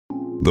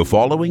The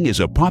following is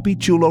a Papi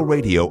Chulo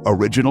Radio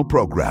original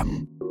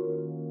program.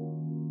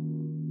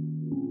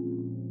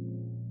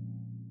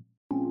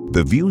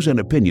 The views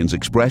and opinions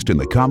expressed in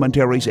the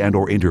commentaries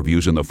and/or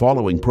interviews in the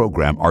following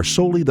program are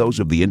solely those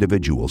of the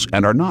individuals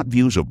and are not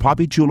views of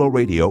Papi Chulo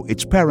Radio,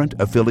 its parent,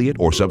 affiliate,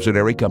 or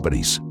subsidiary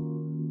companies.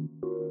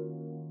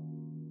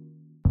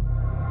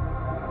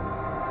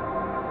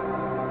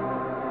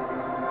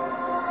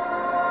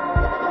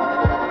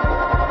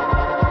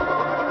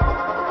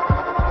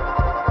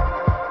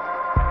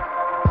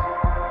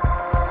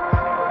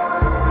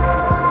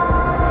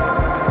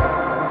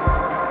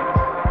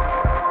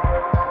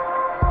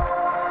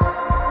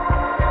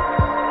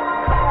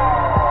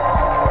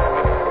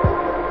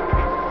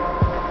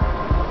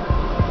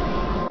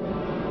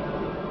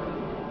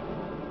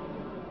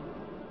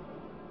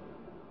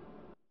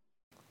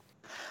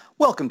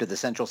 Welcome to the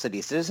Central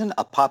City Citizen,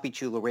 a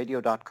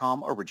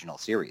PapiChuloRadio.com original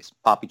series.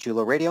 Papi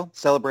Chulo Radio,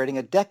 celebrating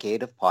a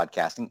decade of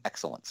podcasting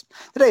excellence.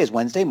 Today is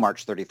Wednesday,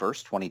 March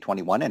 31st,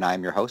 2021, and I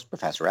am your host,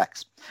 Professor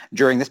X.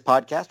 During this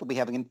podcast, we'll be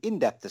having an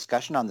in-depth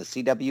discussion on the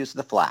CW's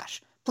The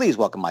Flash. Please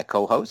welcome my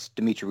co-host,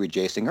 Dimitri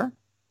Reed-Jasinger.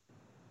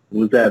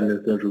 What's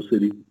happening, Central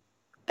City?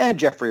 And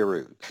Jeffrey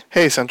Aruz.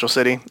 Hey, Central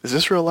City. Is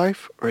this real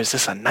life, or is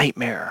this a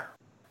nightmare?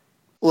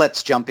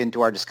 Let's jump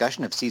into our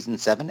discussion of Season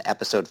 7,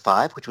 Episode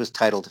 5, which was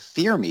titled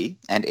Fear Me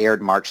and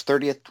aired March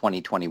 30th,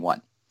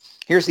 2021.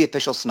 Here's the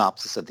official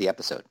synopsis of the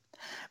episode.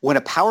 When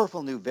a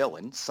powerful new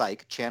villain,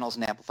 Psyche, channels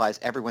and amplifies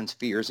everyone's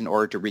fears in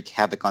order to wreak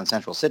havoc on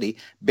Central City,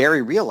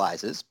 Barry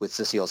realizes, with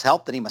Cecile's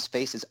help, that he must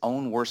face his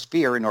own worst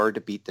fear in order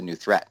to beat the new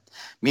threat.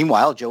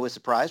 Meanwhile, Joe is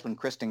surprised when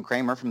Kristen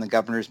Kramer from the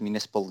Governor's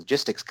Municipal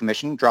Logistics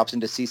Commission drops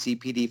into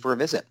CCPD for a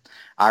visit.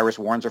 Iris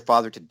warns her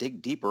father to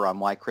dig deeper on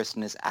why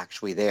Kristen is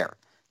actually there.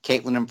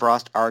 Caitlin and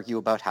Frost argue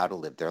about how to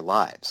live their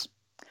lives.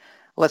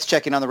 Let's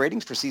check in on the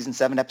ratings for Season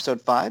 7,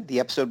 Episode 5. The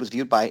episode was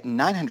viewed by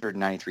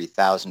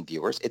 993,000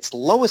 viewers, its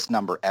lowest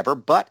number ever,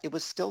 but it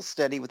was still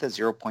steady with a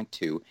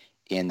 0.2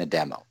 in the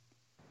demo.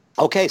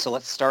 Okay, so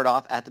let's start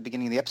off at the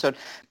beginning of the episode.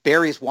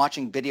 Barry is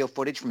watching video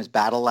footage from his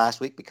battle last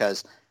week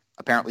because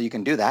apparently you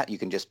can do that. You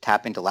can just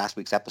tap into last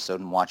week's episode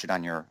and watch it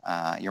on your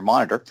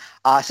monitor.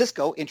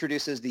 Cisco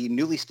introduces the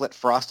newly split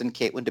Frost and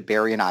Caitlin to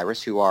Barry and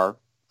Iris, who are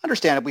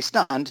understandably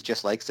stunned,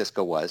 just like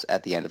Cisco was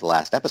at the end of the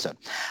last episode.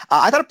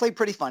 I thought it played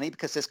pretty funny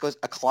because Cisco's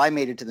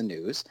acclimated to the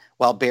news,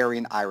 while Barry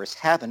and Iris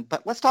haven't.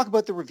 But let's talk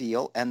about the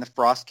reveal and the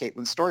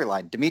Frost-Caitlin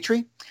storyline.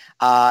 Dimitri,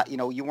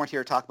 you weren't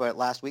here to talk about it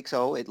last week,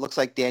 so it looks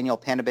like Danielle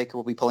Panabaker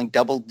will be pulling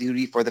double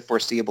duty for the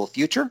foreseeable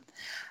future.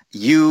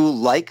 You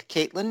like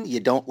Caitlin, you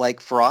don't like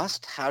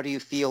Frost. How do you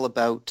feel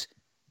about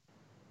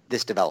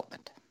this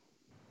development?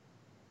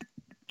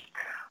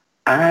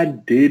 I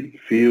did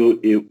feel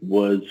it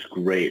was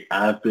great.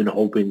 I've been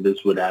hoping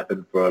this would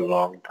happen for a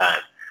long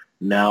time.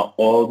 Now,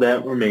 all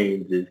that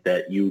remains is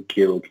that you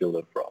kill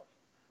Killer Frost.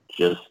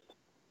 Just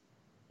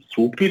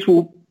swoop,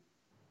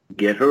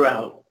 get her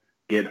out,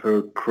 get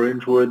her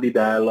cringeworthy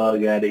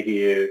dialogue out of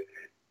here,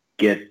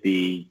 get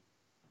the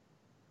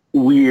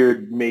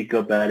weird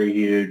makeup out of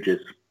here,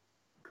 just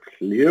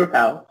clear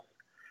house,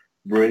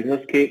 bring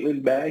us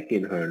Caitlin back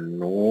in her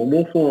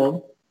normal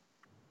form,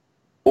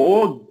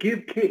 or give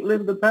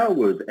Caitlin the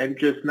powers and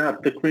just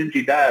not the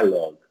cringy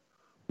dialogue.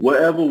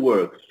 Whatever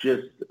works,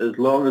 just as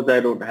long as I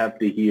don't have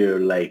to hear,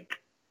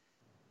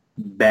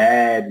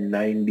 bad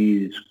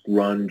 90s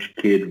grunge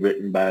kid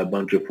written by a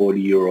bunch of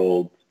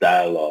 40-year-olds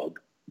dialogue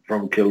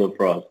from Killer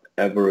Frost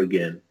ever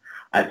again.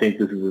 I think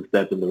this is a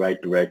step in the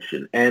right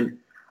direction. And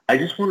I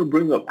just want to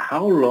bring up,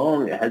 how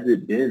long has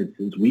it been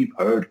since we've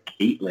heard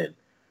Caitlin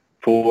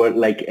for,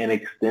 an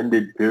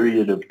extended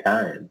period of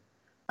time?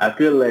 I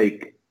feel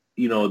like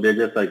they're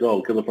just like,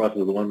 oh, Killer Frost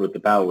is the one with the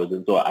powers,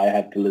 and so I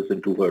have to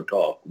listen to her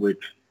talk, which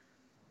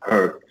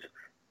hurts.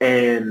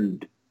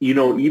 And,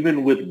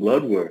 even with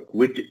Bloodwork,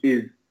 which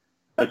is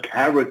a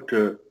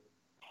character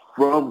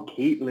from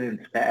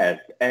Caitlin's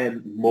past,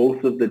 and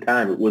most of the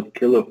time it was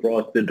Killer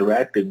Frost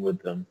interacting with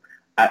them,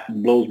 it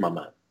blows my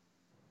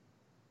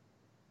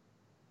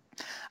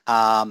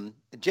mind.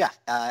 Jeff,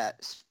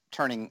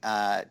 turning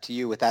to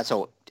you with that.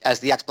 So as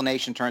the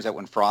explanation turns out,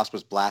 when Frost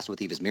was blasted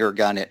with Eva's mirror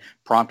gun, it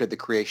prompted the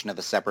creation of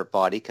a separate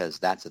body, because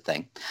that's a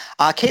thing.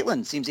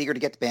 Caitlin seems eager to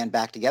get the band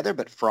back together,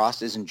 but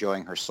Frost is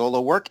enjoying her solo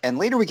work. And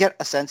later we get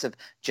a sense of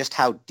just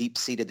how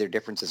deep-seated their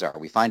differences are.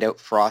 We find out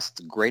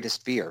Frost's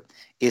greatest fear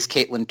is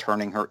Caitlin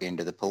turning her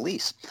into the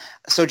police.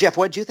 So Jeff,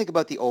 what did you think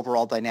about the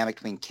overall dynamic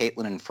between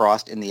Caitlin and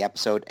Frost in the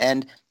episode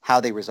and how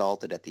they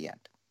resulted at the end?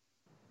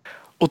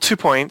 Well, 2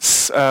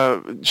 points.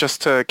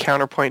 Just to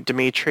counterpoint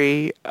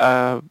Dimitri,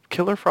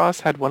 Killer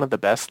Frost had one of the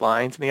best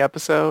lines in the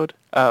episode.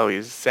 Oh,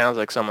 he sounds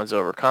like someone's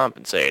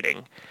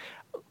overcompensating.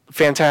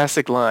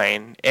 Fantastic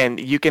line. And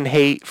you can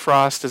hate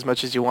Frost as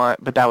much as you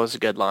want, but that was a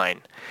good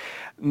line.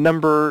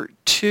 Number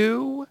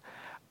 2,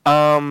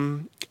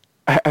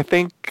 I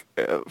think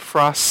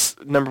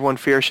Frost's number one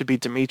fear should be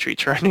Dimitri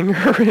turning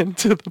her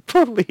into the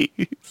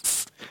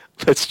police.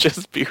 Let's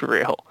just be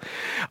real.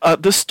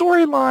 The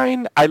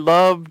storyline, I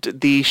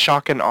loved the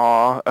shock and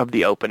awe of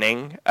the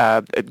opening.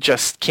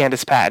 Just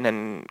Candice Patton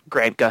and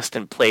Grant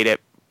Gustin played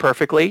it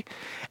perfectly,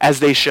 as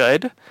they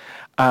should.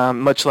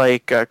 Much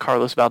like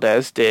Carlos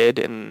Valdez did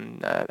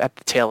at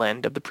the tail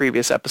end of the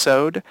previous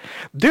episode.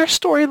 Their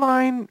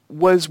storyline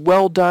was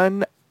well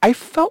done. I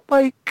felt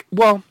like,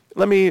 well,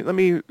 let me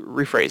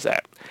rephrase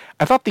that.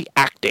 I thought the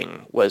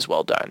acting was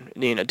well done.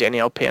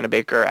 Danielle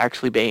Panabaker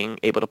actually being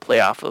able to play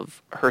off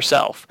of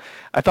herself.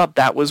 I thought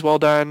that was well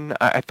done.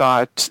 I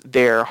thought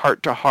their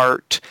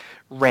heart-to-heart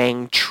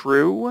rang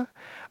true.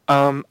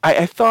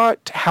 I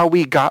thought how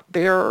we got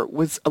there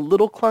was a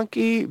little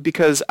clunky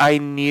because I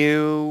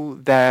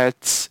knew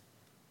that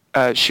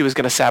she was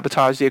going to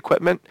sabotage the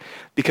equipment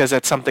because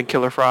that's something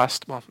Killer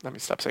Frost, well, let me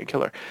stop saying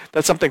Killer.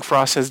 That's something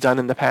Frost has done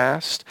in the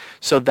past.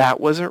 So that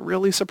wasn't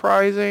really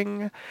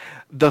surprising.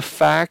 The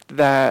fact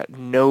that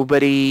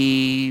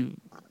nobody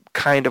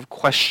kind of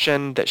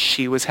questioned that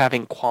she was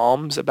having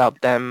qualms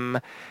about them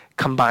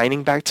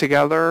combining back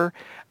together,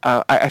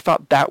 I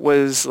thought that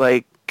was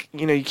like,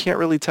 you can't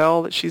really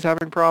tell that she's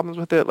having problems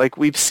with it. Like,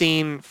 we've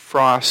seen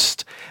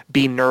Frost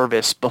be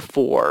nervous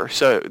before.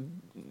 So,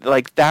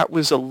 like, that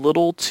was a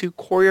little too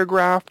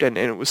choreographed, and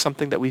it was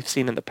something that we've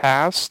seen in the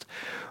past.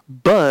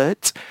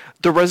 But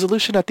the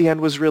resolution at the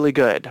end was really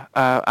good.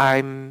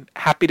 I'm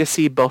happy to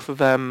see both of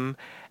them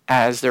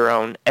as their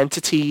own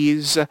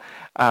entities.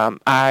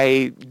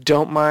 I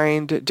don't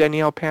mind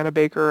Danielle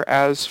Panabaker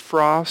as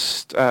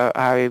Frost.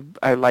 I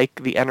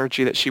like the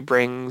energy that she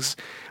brings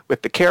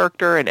with the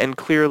character, and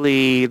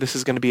clearly this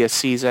is going to be a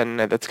season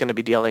that's going to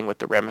be dealing with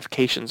the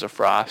ramifications of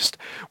Frost,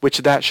 which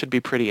that should be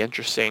pretty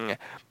interesting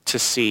to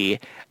see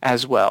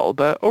as well.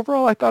 But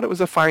overall, I thought it was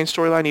a fine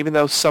storyline, even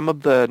though some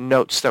of the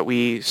notes that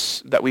we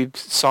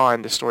saw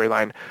in the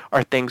storyline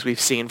are things we've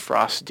seen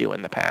Frost do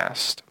in the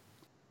past.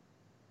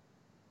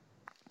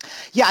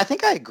 Yeah, I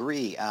think I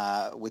agree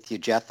with you,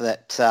 Jeff,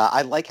 that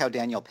I like how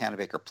Danielle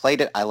Panabaker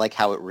played it. I like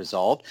how it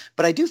resolved.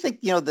 But I do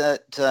think,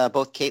 that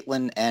both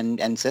Caitlin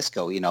and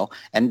Cisco,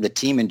 and the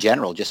team in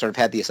general just sort of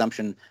had the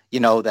assumption,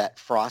 that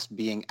Frost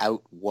being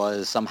out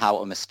was somehow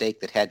a mistake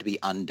that had to be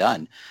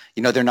undone.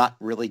 They're not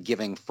really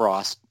giving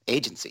Frost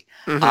agency.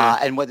 Mm-hmm.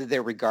 And whether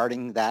they're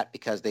regarding that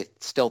because they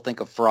still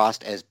think of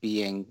Frost as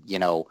being,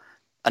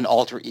 an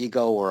alter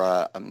ego or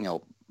a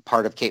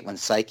part of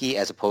Caitlin's psyche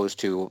as opposed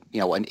to,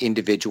 an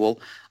individual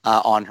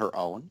on her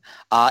own.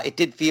 It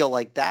did feel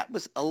like that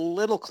was a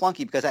little clunky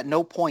because at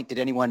no point did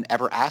anyone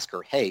ever ask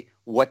her, hey,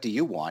 what do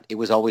you want? It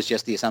was always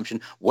just the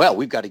assumption, well,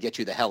 we've got to get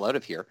you the hell out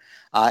of here.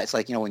 It's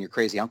like, when your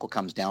crazy uncle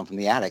comes down from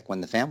the attic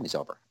when the family's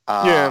over,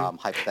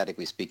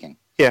 hypothetically speaking.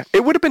 Yeah,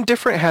 it would have been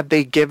different had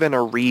they given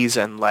a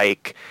reason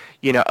like,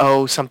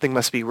 something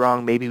must be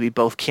wrong. Maybe we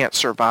both can't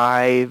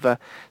survive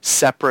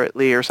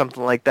separately or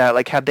something like that.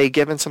 Like, had they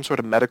given some sort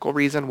of medical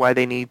reason why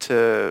they need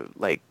to,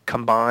 like,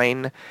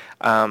 combine,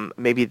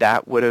 maybe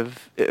that would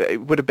have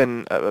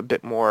been a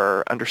bit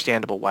more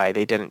understandable why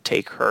they didn't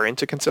take her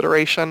into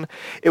consideration.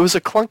 It was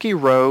a clunky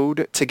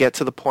road to get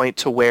to the point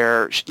to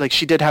where,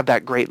 she did have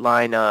that great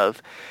line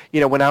of,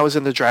 when I was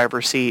in the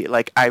driver's seat,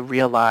 like, I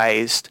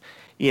realized,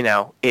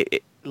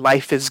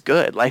 life is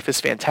good. Life is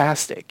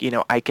fantastic.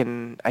 I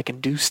can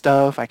do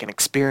stuff. I can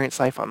experience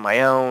life on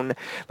my own.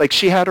 Like,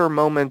 she had her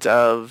moment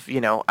of,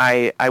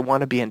 I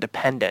want to be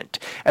independent.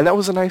 And that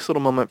was a nice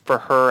little moment for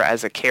her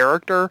as a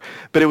character,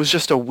 but it was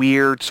just a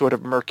weird sort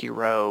of murky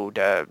road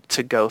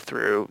to go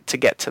through to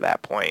get to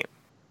that point.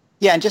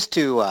 Yeah, and just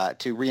to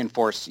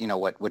reinforce,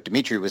 what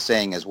Dimitri was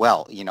saying as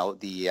well,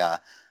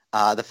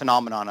 the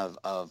phenomenon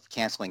of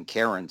canceling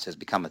Karens has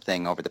become a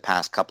thing over the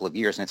past couple of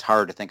years, and it's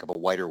harder to think of a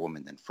whiter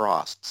woman than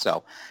Frost.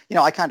 So,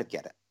 I kind of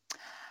get it.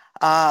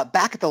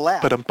 Back at the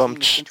lab, the team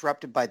is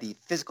interrupted by the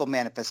physical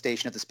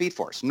manifestation of the Speed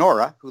Force.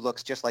 Nora, who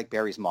looks just like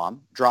Barry's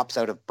mom, drops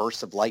out of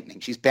bursts of lightning.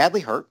 She's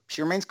badly hurt.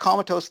 She remains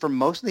comatose for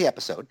most of the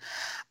episode.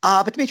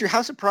 But Dimitri,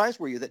 how surprised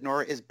were you that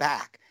Nora is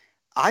back?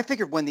 I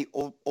figured when the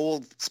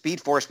old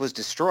Speed Force was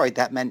destroyed,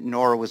 that meant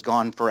Nora was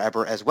gone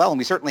forever as well. And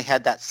we certainly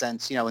had that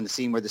sense, in the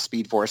scene where the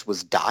Speed Force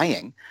was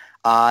dying.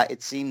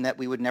 It seemed that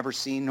we would never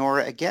see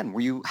Nora again.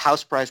 How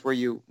surprised were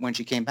you when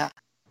she came back?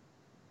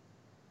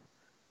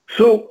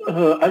 So,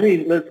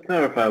 let's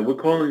clarify. We're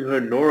calling her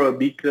Nora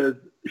because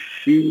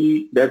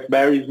that's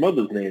Barry's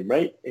mother's name,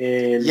 right?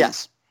 And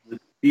yes. The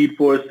Speed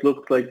Force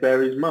looks like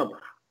Barry's mom.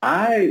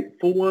 I,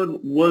 for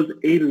one, was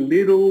a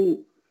little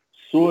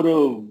sort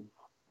of,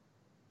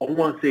 I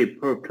want to say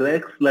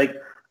perplexed. Like,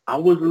 I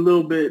was a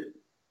little bit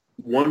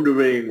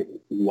wondering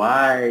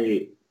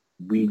why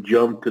we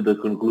jumped to the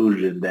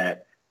conclusion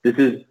that this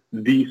is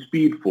the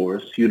Speed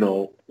Force,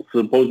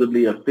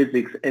 supposedly a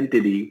physics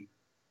entity,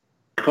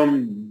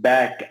 come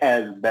back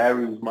as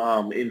Barry's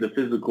mom in the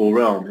physical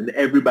realm. And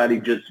everybody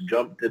just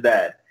jumped to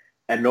that.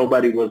 And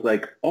nobody was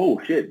like,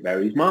 oh, shit,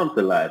 Barry's mom's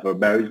alive or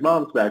Barry's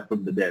mom's back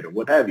from the dead or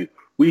what have you.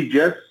 We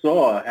just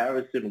saw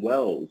Harrison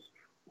Wells,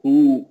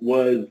 who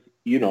was,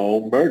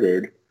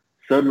 murdered,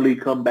 suddenly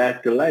come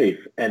back to life.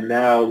 And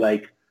now,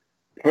 like,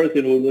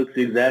 person who looks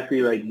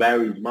exactly like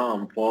Barry's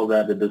mom falls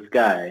out of the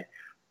sky.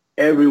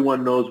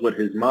 everyone knows what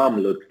his mom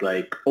looks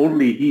like.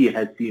 Only he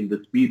has seen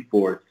the Speed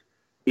Force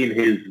in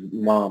his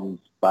mom's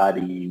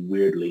body,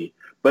 weirdly.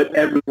 But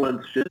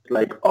everyone's just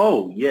like,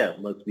 oh, yeah,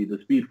 must be the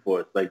Speed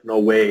Force. Like, no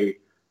way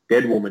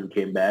Dead Woman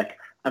came back.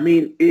 I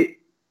mean, it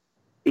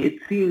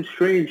seems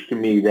strange to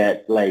me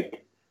that,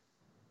 like,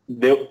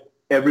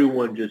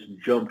 everyone just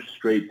jumped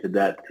straight to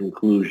that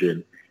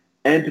conclusion.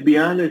 And to be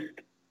honest,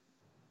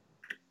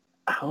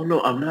 I don't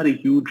know. I'm not a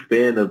huge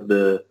fan of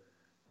the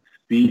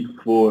Speed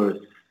Force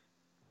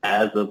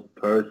as a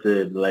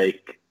person.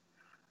 Like,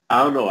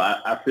 I don't know.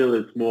 I feel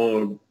it's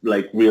more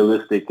like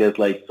realistic as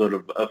like sort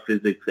of a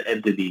physics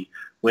entity.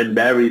 When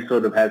Barry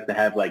sort of has to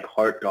have like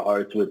heart to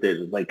hearts with it,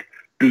 it's like,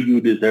 do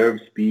you deserve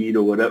speed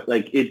or whatever?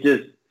 Like, it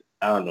just,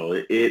 I don't know.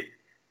 It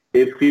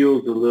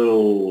feels a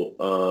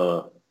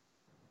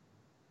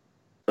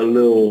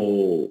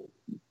little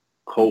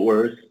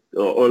coerced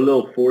or a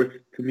little forced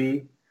to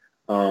me.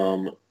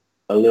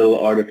 A little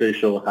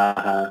artificial,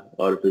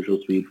 artificial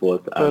Speed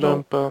Force. I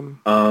don't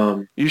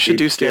know. You should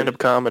do stand-up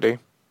comedy.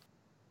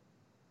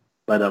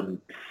 But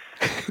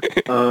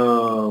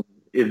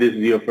if this is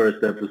your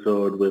first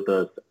episode with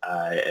us,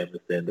 I am a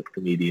stand-up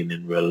comedian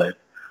in real life.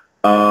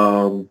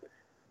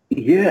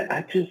 Yeah,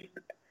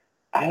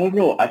 I don't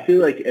know. I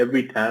feel like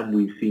every time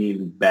we've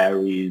seen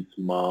Barry's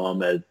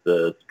mom as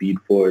the Speed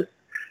Force,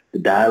 the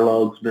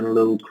dialogue's been a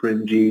little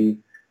cringy.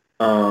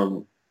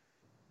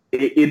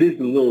 It is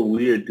a little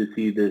weird to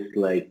see this,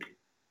 like,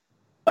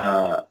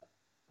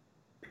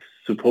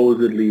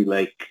 supposedly,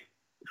 like,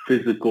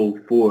 physical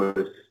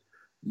force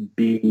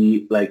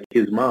be like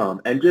his mom.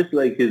 And just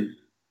like his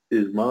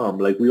mom,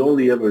 like, we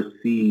only ever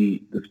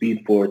see the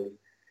Speed Force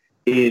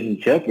in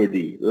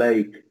jeopardy.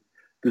 Like,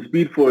 the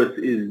Speed Force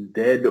is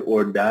dead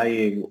or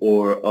dying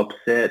or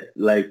upset,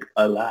 like,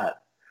 a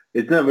lot.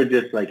 It's never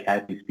just, like,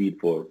 happy Speed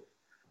Force.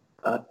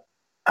 I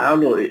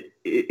don't know.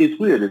 It's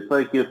weird. It's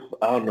like if,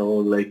 I don't know,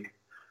 like,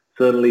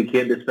 suddenly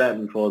Candace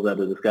Patton falls out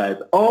of the sky.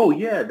 It's, oh,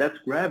 yeah, that's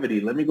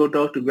Gravity. Let me go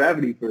talk to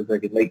Gravity for a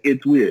second. Like,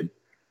 it's weird.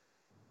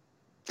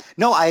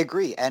 No, I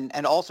agree. And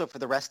also for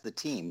the rest of the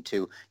team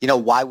too,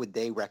 why would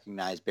they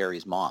recognize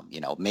Barry's mom?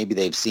 Maybe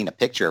they've seen a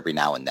picture every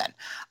now and then.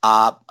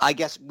 I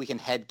guess we can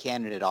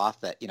headcanon it off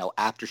that,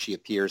 after she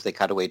appears, they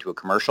cut away to a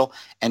commercial.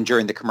 And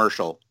during the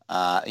commercial,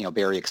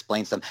 Barry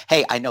explains to them,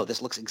 hey, I know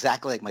this looks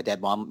exactly like my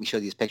dead mom. Let me show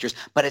you these pictures.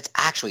 But it's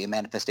actually a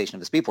manifestation of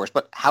the Speed Force.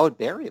 But how would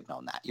Barry have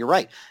known that? You're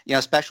right.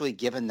 Especially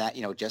given that,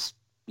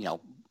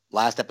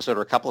 last episode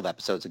or a couple of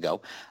episodes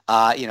ago,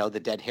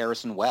 the dead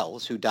Harrison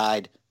Wells, who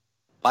died,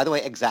 by the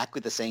way,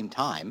 exactly the same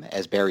time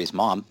as Barry's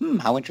mom.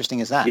 How interesting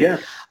is that? Yeah.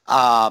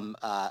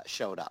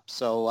 Showed up.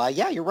 So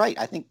yeah, you're right.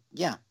 I think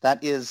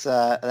that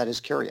is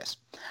curious.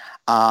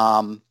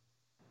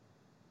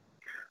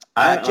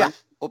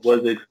 Jeff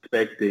was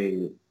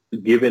expecting,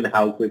 given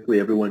how quickly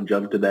everyone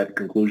jumped to that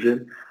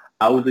conclusion,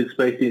 I was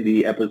expecting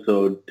the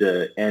episode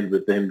to end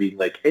with them being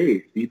like,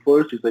 "Hey, Speed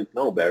Force." She's like,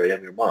 "No, Barry,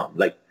 I'm your mom."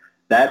 Like,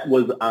 that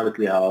was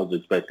honestly how I was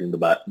expecting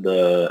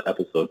the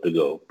episode to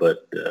go,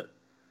 but.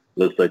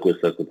 Looks like we're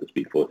stuck with the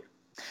Speed Force.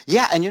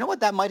 Yeah, and you know what?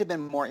 That might have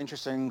been more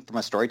interesting from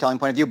a storytelling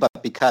point of view, but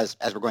because,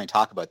 as we're going to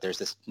talk about, there's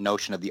this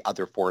notion of the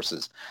other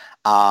forces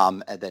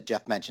that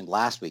Jeff mentioned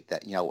last week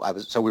that,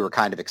 we were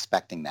kind of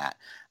expecting that.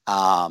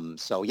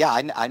 So, yeah,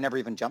 I never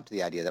even jumped to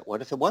the idea that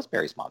what if it was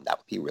Barry's mom? That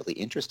would be really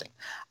interesting.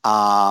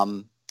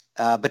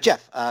 But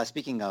Jeff,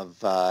 speaking of,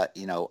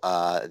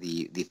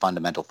 the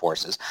fundamental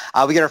forces,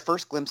 we get our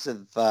first glimpse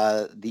of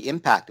the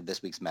impact of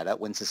this week's meta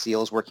when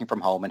Cecile is working from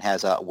home and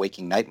has a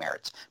waking nightmare.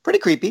 It's pretty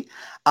creepy,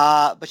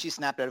 but she's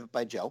snapped out of it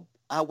by Joe.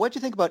 What do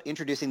you think about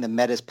introducing the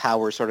meta's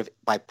powers sort of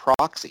by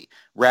proxy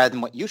rather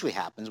than what usually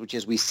happens, which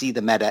is we see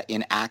the meta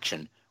in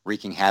action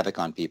wreaking havoc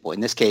on people?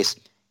 In this case,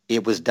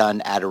 it was done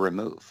at a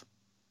remove.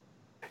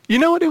 You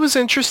know what? It was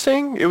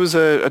interesting. It was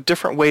a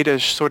different way to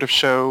sort of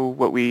show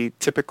what we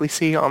typically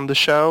see on the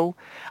show.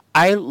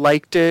 I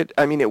liked it.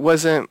 I mean, it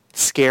wasn't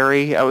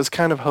scary. I was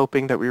kind of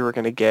hoping that we were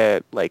going to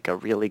get like a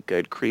really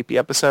good creepy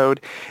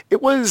episode.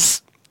 Well,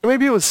 let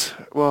me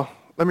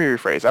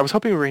rephrase. I was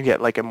hoping we were going to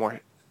get like a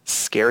more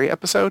scary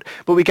episode,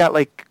 but we got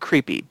like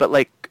creepy, but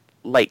like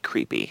light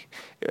creepy,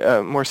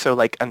 more so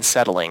like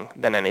unsettling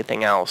than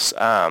anything else.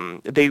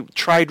 They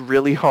tried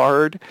really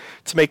hard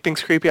to make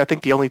things creepy. I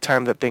think the only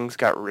time that things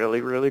got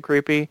really, really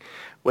creepy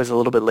was a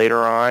little bit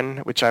later on,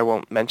 which I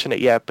won't mention it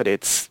yet, but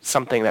it's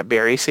something that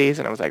Barry sees,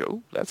 and I was like,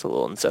 oh, that's a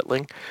little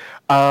unsettling.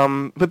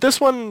 But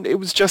this one, it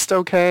was just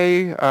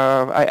okay.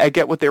 I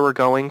get what they were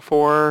going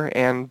for,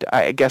 and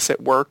I guess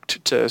it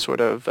worked to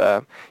sort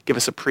of give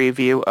us a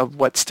preview of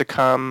what's to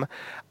come.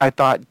 I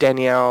thought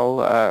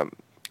Danielle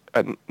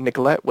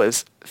Nicolette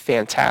was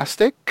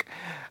fantastic.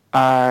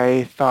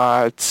 I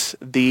thought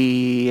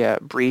the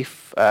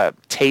brief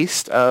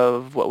taste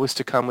of what was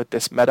to come with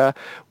this meta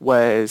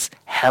was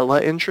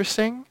hella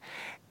interesting.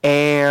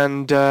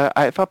 And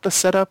I thought the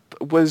setup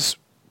was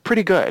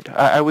pretty good.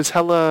 I was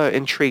hella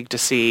intrigued to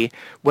see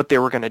what they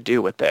were going to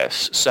do with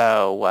this.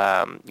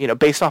 So,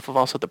 based off of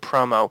also the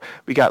promo,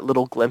 we got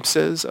little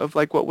glimpses of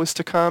like what was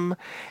to come.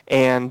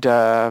 And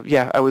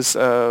I was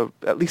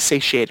at least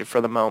satiated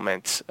for the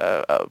moment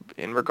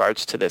in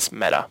regards to this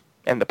meta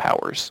and the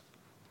powers.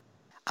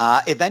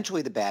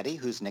 Eventually, the baddie,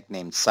 who's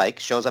nicknamed Psyche,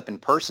 shows up in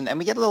person, and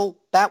we get a little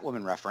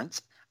Batwoman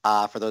reference.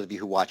 For those of you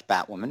who watch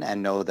Batwoman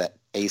and know that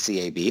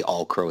ACAB,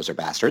 all crows are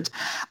bastards,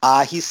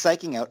 he's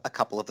psyching out a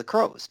couple of the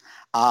crows.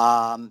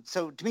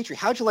 So, Dimitri,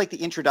 how'd you like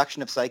the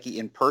introduction of Psyche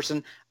in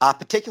person,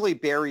 particularly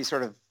Barry's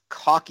sort of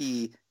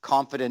cocky,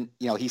 confident,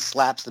 he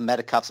slaps the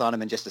meta cuffs on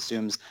him and just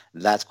assumes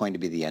that's going to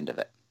be the end of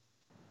it?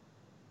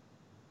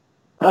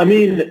 I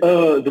mean,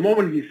 the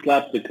moment he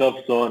slapped the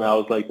cuffs on, I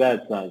was like,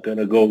 that's not going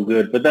to go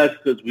good. But that's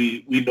because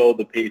we know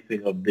the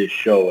pacing of this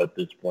show at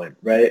this point,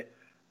 right?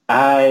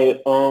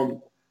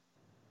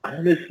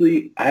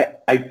 Honestly,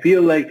 I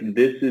feel like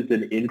this is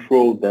an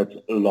intro that's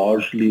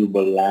largely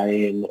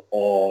relying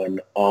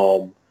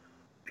on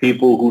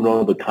people who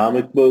know the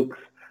comic books.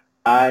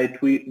 I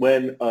tweet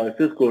when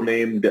Cisco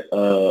named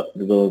the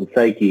villain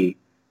Psyche,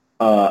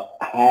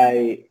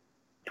 I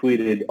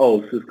tweeted,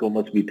 "Oh, Cisco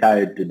must be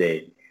tired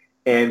today."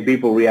 And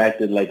people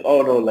reacted like,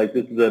 "Oh no, like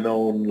this is a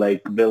known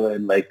like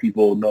villain, like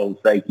people know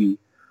Psyche."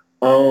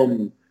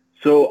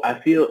 So I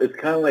feel it's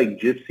kind of like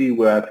Gypsy,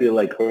 where I feel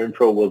like her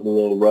intro was a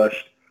little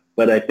rushed,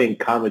 but I think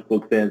comic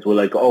book fans were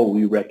like, "Oh,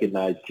 we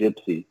recognize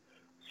Gypsy."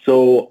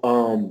 So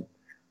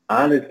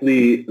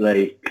honestly,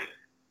 like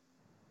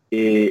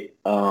it,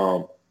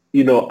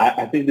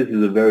 I think this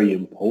is a very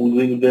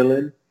imposing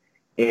villain,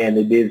 and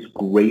it is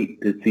great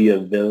to see a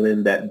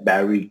villain that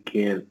Barry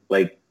can't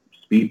like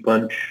speed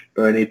punch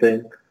or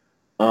anything.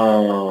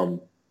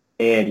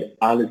 And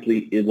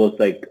honestly, it looks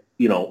like,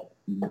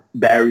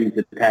 Barry's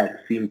attacks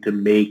seem to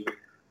make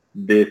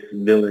this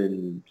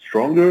villain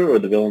stronger, or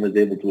the villain is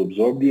able to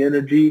absorb the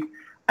energy.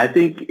 I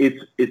think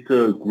it's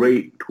a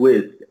great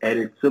twist, and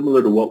it's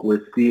similar to what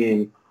we're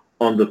seeing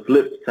on the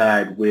flip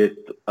side with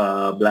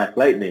Black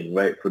Lightning,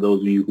 right? For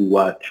those of you who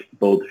watch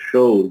both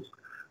shows,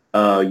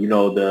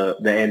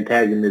 the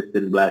antagonist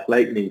in Black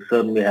Lightning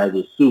suddenly has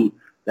a suit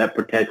that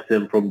protects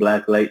him from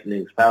Black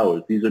Lightning's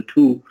powers. These are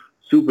two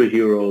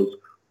superheroes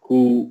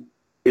who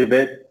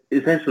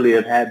essentially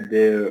have had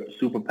their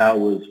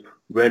superpowers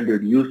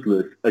rendered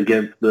useless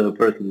against the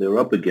person they're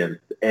up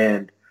against.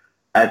 And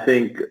I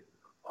think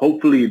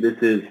hopefully this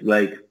means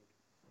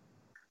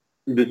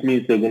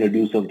they're going to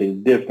do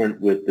something different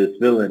with this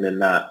villain and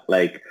not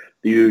like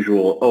the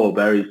usual, oh,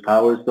 Barry's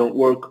powers don't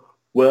work.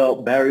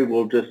 Well, Barry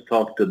will just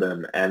talk to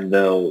them and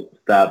they'll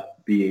stop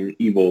being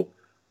evil.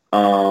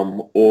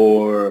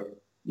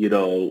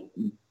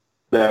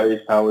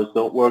 Barry's powers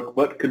don't work,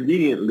 but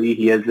conveniently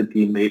he has a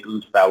teammate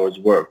whose powers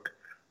work.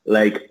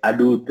 Like, I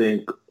do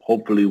think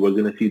hopefully we're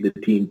going to see the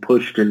team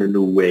pushed in a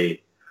new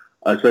way,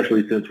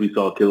 especially since we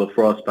saw Killer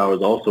Frost's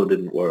powers also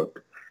didn't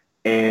work.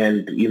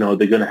 And,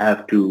 they're going to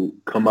have to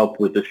come up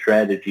with a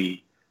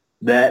strategy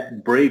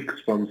that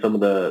breaks from some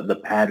of the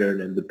pattern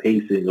and the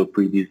pacing of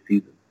previous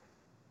seasons.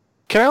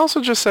 Can I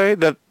also just say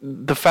that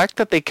the fact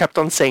that they kept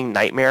on saying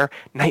nightmares,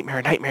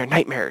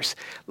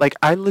 like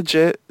I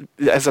legit,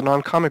 as a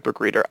non-comic book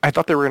reader, I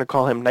thought they were going to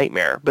call him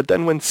Nightmare. But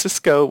then when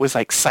Cisco was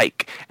like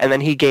psych, and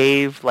then he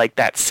gave like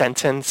that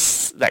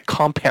sentence, that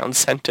compound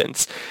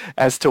sentence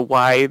as to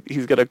why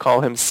he's going to call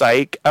him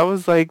psych, I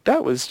was like,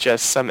 that was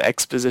just some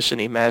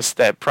exposition-y mess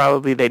that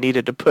probably they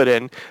needed to put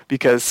in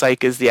because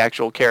psych is the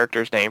actual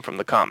character's name from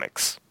the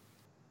comics.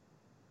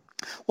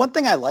 One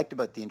thing I liked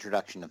about the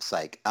introduction of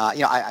Psyche,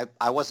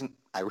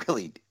 I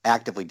really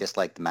actively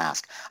disliked the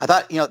mask. I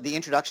thought, the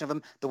introduction of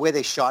him, the way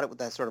they shot it with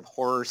that sort of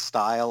horror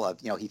style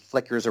of, he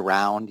flickers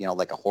around,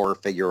 like a horror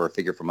figure or a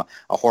figure from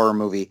a horror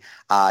movie,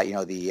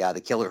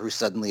 the killer who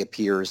suddenly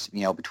appears,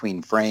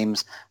 between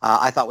frames,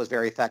 I thought was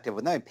very effective.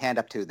 When they panned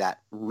up to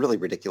that really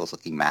ridiculous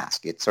looking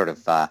mask, it sort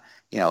of,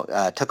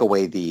 took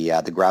away the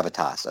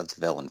gravitas of the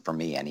villain for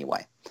me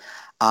anyway.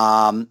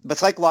 But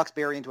Psyche locks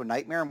Barry into a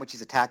nightmare in which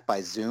he's attacked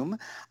by Zoom.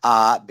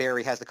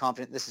 Barry has the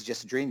confidence, this is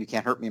just a dream, you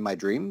can't hurt me in my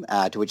dream,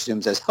 to which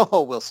Zoom says,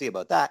 oh, we'll see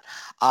about that,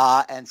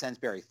 and sends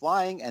Barry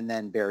flying, and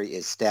then Barry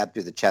is stabbed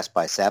through the chest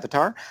by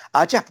Savitar.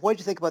 Jeff, what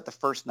did you think about the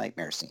first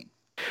nightmare scene?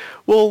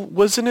 Well,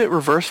 wasn't it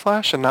Reverse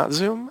Flash and not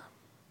Zoom?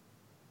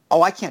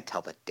 Oh, I can't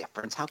tell the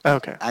difference. How can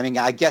okay. I mean,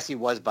 I guess he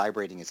was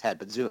vibrating his head,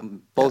 but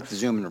both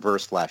Zoom and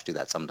Reverse Flash do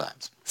that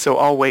sometimes. So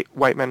all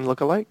white men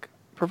look alike?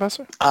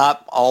 Professor?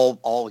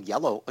 All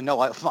yellow.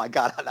 No, oh my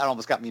God, that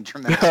almost got me in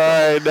tremendous trouble.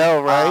 I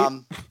know,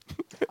 right?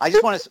 I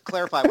just want to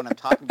clarify when I'm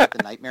talking about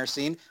the nightmare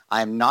scene,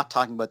 I am not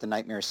talking about the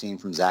nightmare scene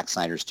from Zack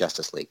Snyder's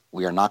Justice League.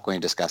 We are not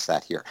going to discuss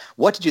that here.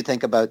 What did you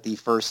think about the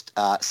first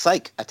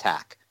Psyche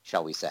attack,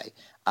 shall we say,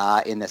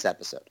 in this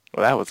episode?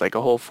 Well, that was like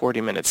a whole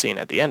 40-minute scene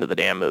at the end of the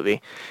damn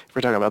movie, if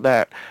we're talking about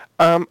that.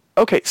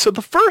 Okay, so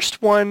the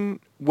first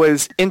one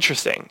was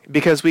interesting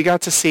because we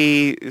got to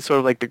see sort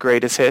of like the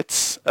greatest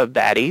hits of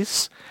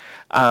baddies.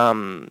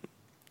 Some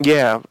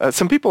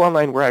people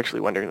online were actually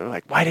wondering, they're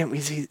like, why didn't we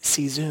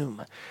see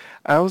Zoom?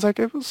 I was like,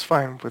 it was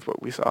fine with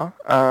what we saw.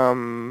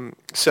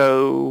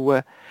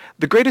 So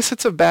the greatest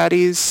hits of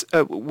baddies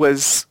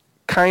was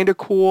kind of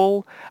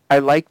cool. I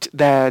liked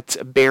that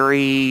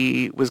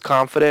Barry was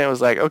confident. I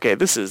was like, okay,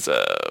 this is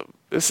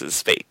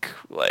fake.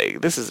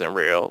 Like, this isn't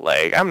real.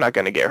 Like, I'm not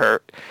gonna get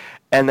hurt.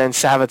 And then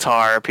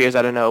Savitar appears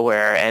out of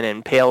nowhere and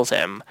impales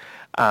him.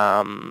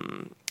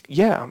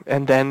 Yeah,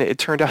 and then it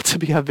turned out to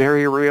be a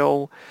very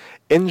real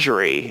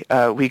injury.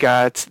 We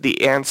got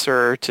the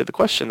answer to the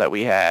question that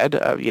we had.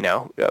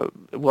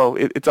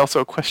 It's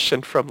also a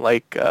question from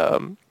like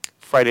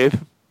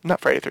not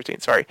Friday the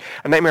 13th, sorry,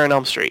 A Nightmare on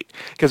Elm Street,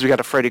 because we got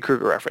a Freddy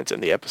Krueger reference in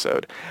the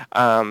episode.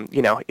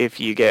 If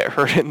you get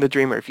hurt in the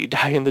dream or if you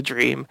die in the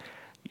dream,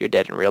 you're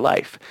dead in real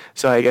life.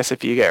 So I guess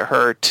if you get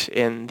hurt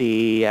in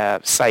the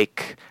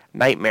psych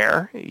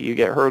nightmare, you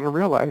get hurt in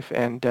real life,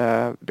 and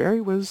Barry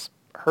was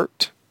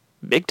hurt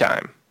big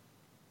time.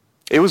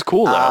 It was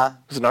cool, though. It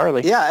was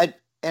gnarly. Yeah,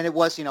 and it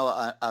was,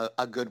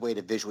 a good way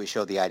to visually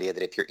show the idea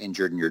that if you're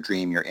injured in your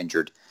dream, you're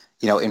injured,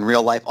 in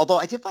real life. Although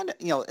I did find it,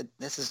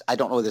 I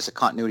don't know if there's a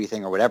continuity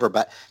thing or whatever,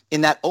 but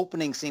in that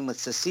opening scene with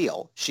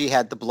Cecile, she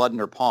had the blood in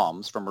her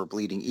palms from her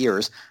bleeding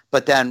ears,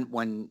 but then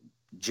when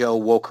Joe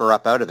woke her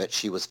up out of it,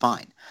 she was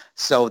fine.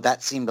 So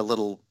that seemed a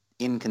little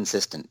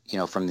inconsistent,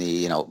 from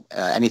the,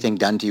 anything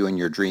done to you in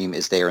your dream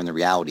is there in the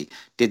reality.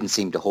 Didn't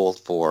seem to hold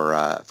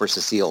for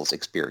Cecile's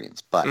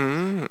experience, but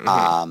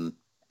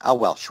oh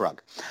well,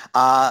 shrug.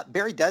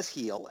 Barry does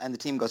heal, and the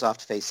team goes off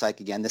to face Psych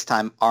again, this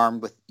time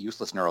armed with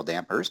useless neural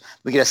dampers.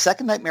 We get a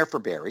second nightmare for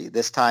Barry,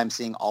 this time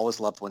seeing all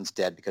his loved ones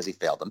dead because he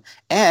failed them.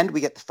 And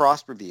we get the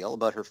Frost reveal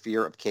about her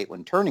fear of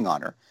Caitlin turning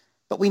on her.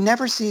 But we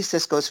never see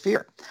Cisco's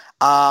fear,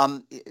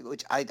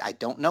 which I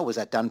don't know. Was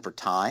that done for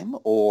time?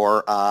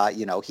 Or,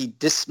 he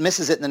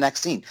dismisses it in the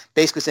next scene,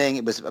 basically saying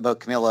it was about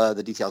Camilla,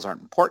 the details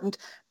aren't important.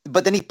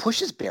 But then he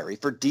pushes Barry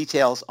for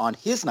details on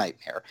his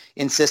nightmare,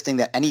 insisting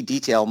that any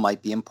detail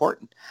might be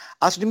important.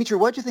 So, Dimitri,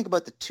 what do you think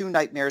about the two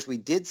nightmares we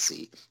did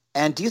see?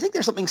 And do you think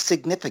there's something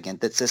significant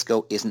that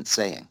Cisco isn't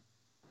saying?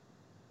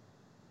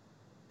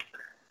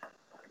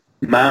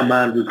 My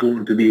mind was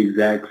going to the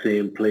exact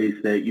same place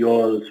that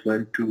yours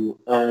went to.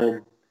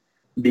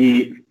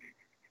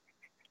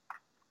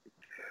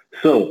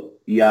 So,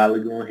 y'all are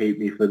going to hate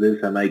me for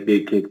this. I might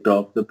get kicked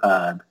off the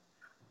pod.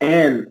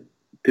 And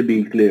to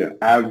be clear,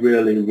 I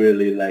really,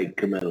 really like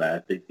Camilla. I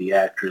think the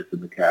actress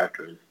and the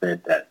character is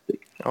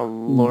fantastic. Oh,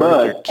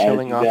 Lord, you're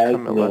killing off Camilla. But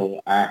as you guys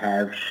know, I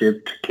have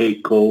shipped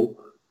Keiko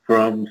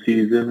from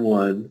season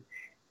 1.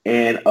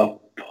 And a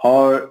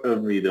part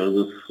of me, there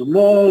was a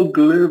small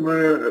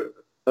glimmer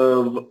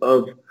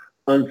of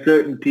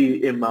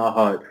uncertainty in my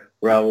heart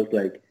where I was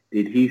like,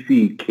 did he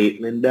see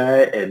Caitlin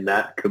die and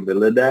not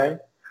Camilla die?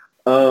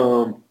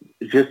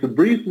 Just a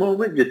brief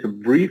moment, just a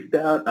brief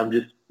doubt. I'm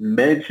just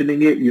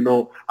mentioning it.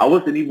 I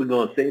wasn't even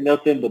going to say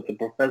nothing, but the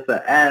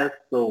professor asked,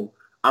 so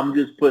I'm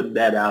just putting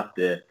that out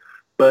there.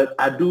 But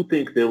I do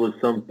think there was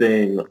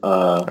something,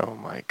 oh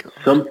my God,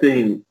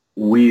 something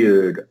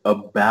weird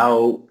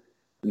about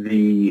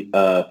the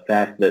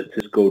fact that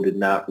Cisco did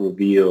not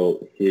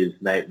reveal his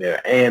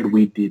nightmare, and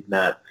we did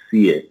not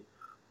see it.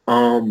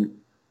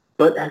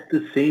 But at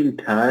the same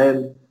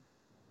time,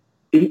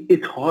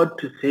 it's hard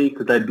to say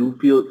because I do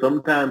feel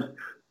sometimes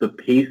the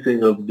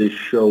pacing of this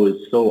show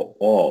is so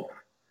off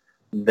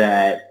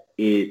that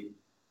it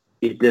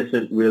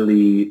doesn't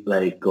really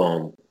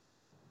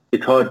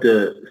it's hard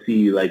to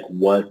see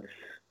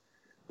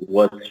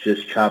what's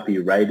just choppy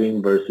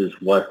writing versus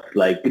what's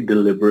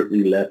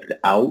deliberately left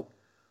out.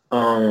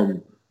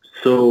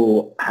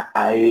 So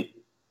I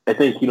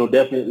think,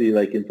 definitely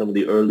in some of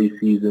the early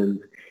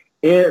seasons,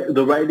 and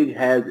the writing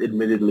has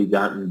admittedly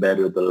gotten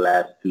better the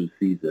last 2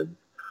 seasons.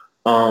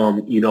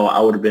 I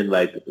would have been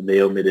like,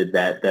 they omitted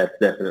that. That's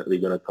definitely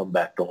going to come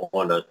back to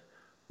haunt us.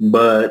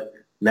 But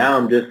now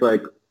I'm just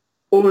like,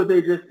 or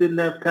they just didn't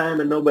have time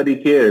and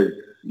nobody cares.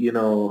 He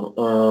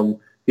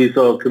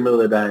saw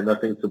Camilla die,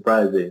 nothing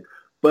surprising.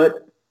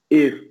 But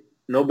if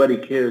nobody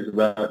cares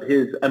about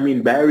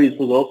Barry's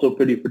was also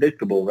pretty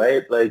predictable,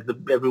 right?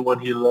 Everyone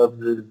he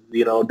loves is,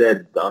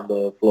 dead on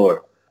the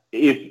floor.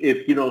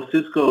 If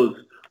Cisco's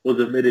was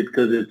omitted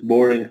because it's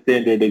boring,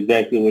 standard,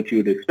 exactly what you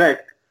would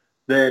expect,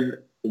 then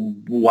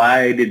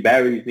why did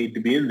Barry's need to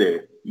be in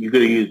there? You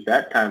could have used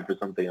that time for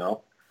something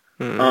else.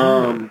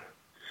 Mm-hmm.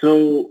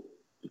 So,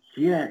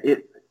 yeah,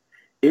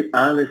 it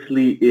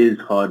honestly is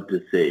hard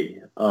to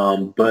say.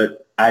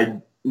 But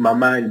my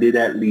mind did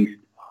at least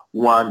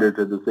wander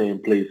to the same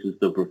place as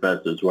the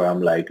professors, where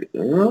I'm like,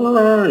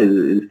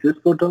 is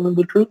Cisco telling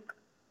the truth?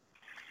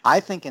 I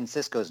think in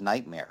Cisco's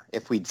nightmare,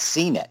 if we'd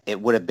seen it,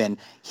 it would have been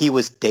he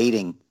was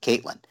dating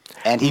Caitlin.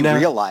 And he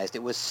realized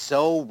it was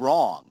so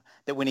wrong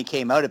that when he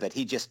came out of it,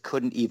 he just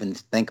couldn't even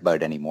think about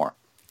it anymore.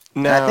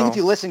 No. And I think if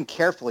you listen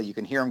carefully, you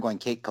can hear him going,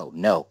 Keiko,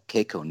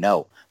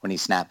 no, when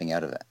he's snapping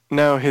out of it.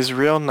 No, his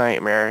real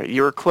nightmare,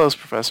 you were close,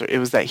 Professor, it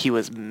was that he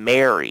was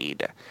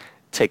married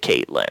to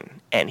Caitlin,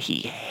 and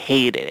he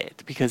hated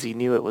it because he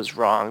knew it was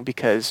wrong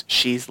because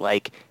she's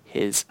like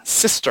his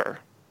sister.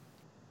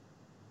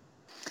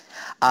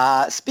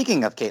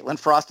 Speaking of Caitlin,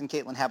 Frost and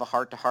Caitlin have a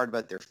heart-to-heart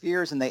about their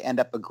fears, and they end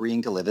up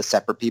agreeing to live as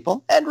separate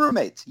people and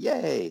roommates.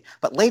 Yay!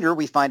 But later,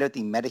 we find out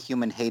the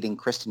metahuman-hating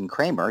Kristen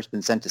Kramer has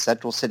been sent to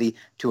Central City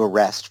to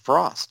arrest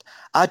Frost.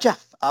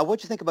 Jeff, what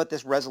do you think about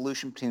this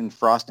resolution between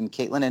Frost and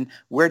Caitlin, and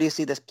where do you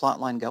see this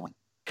plotline going?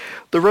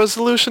 The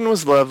resolution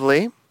was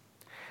lovely.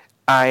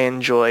 I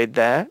enjoyed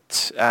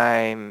that.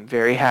 I'm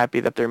very happy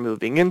that they're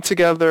moving in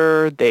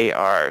together. They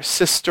are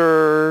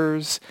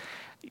sisters.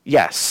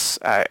 Yes,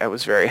 I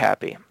was very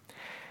happy.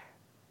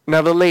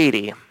 Now the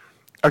lady.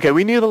 Okay,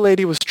 we knew the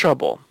lady was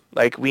trouble.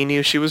 Like, we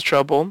knew she was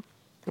trouble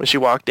when she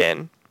walked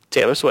in.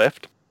 Taylor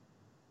Swift,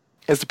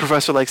 as the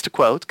professor likes to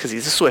quote, because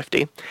he's a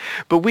Swiftie.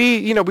 But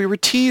we were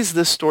teased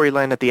this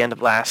storyline at the end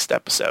of last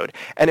episode.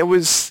 And it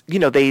was,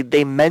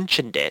 they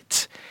mentioned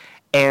it.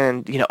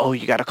 And, oh,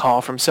 you got a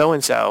call from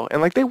so-and-so.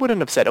 And, like, they wouldn't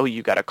have said, oh,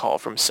 you got a call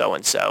from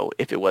so-and-so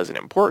if it wasn't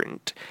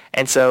important.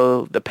 And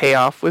so the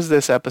payoff was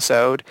this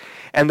episode.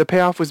 And the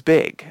payoff was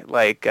big.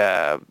 Like,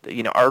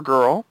 our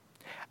girl,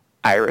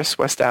 Iris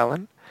West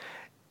Allen,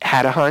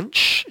 had a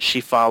hunch.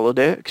 She followed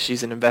it.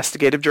 She's an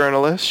investigative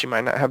journalist. She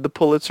might not have the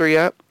Pulitzer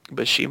yet,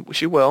 but she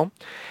will.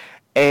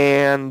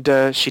 And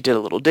she did a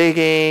little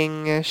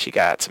digging. She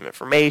got some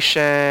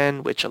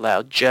information, which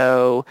allowed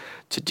Joe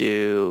to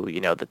do,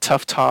 the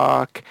tough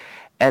talk.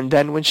 And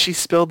then when she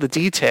spilled the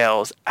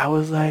details, I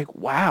was like,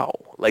 wow,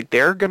 like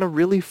they're going to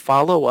really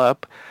follow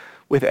up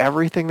with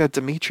everything that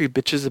Dimitri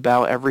bitches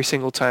about every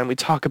single time we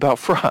talk about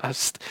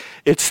Frost.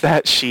 It's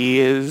that she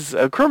is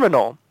a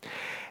criminal.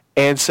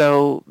 And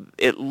so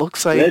it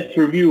looks like... Let's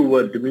review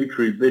what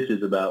Dimitri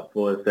bitches about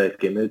for a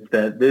second. It's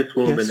that this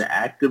woman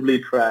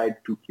actively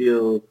tried to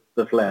kill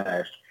the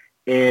Flash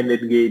and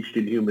engaged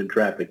in human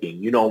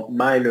trafficking.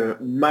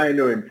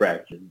 Minor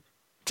infractions.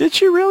 Did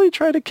she really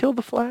try to kill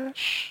the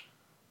Flash?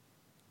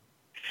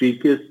 She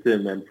kissed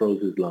him and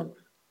froze his lungs.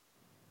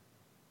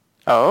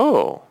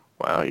 Oh,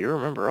 wow, you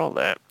remember all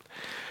that.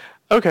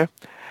 Okay,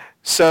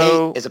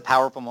 so... Hate is a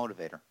powerful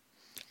motivator.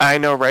 I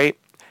know, right?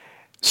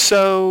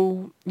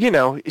 So,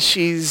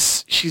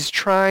 she's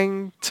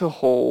trying to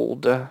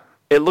hold...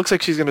 It looks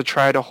like she's going to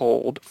try to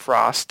hold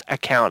Frost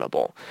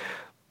accountable.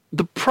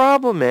 The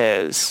problem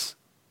is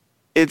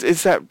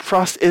that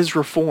Frost is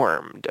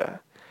reformed.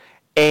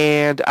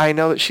 And I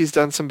know that she's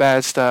done some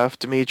bad stuff.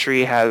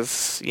 Dimitri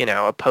has,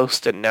 a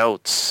post-it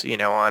notes,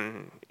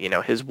 on,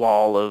 his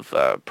wall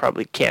of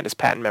probably Candace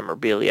Patton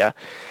memorabilia,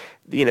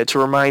 to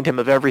remind him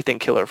of everything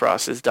Killer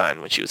Frost has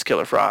done when she was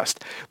Killer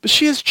Frost. But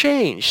she has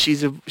changed.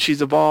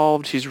 She's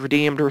evolved. She's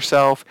redeemed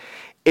herself.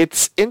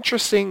 It's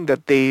interesting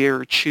that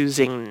they're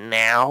choosing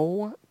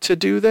now to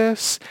do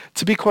this.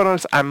 To be quite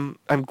honest, I'm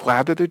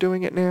glad that they're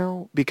doing it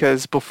now,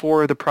 because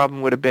before the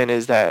problem would have been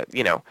is that,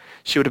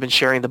 she would have been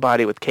sharing the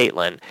body with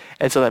Caitlin.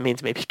 And so that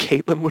means maybe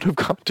Caitlin would have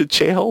gone to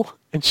jail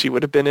and she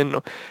would have been in,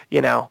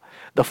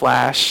 The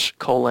Flash,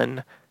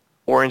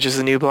 Orange is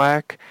the New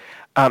Black.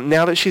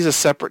 Now that she's a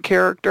separate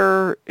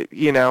character,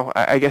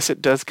 I guess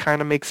it does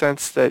kind of make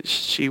sense that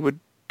she would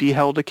be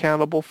held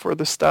accountable for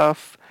the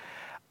stuff.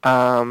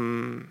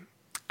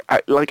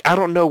 I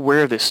don't know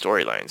where this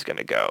storyline's going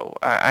to go.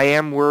 I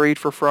am worried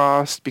for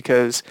Frost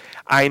because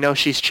I know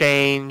she's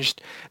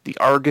changed. The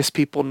Argus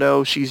people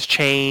know she's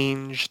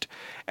changed,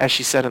 as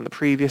she said in the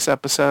previous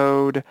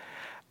episode.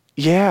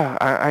 Yeah,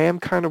 I am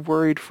kind of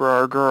worried for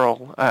our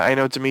girl. I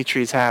know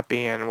Dimitri's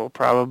happy and will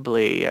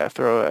probably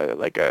throw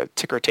a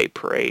ticker tape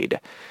parade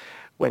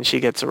when she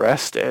gets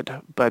arrested.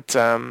 But,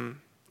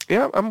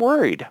 yeah, I'm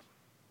worried.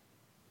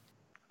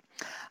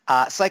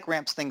 Psych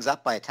ramps things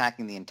up by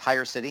attacking the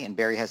entire city, and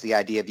Barry has the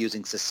idea of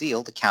using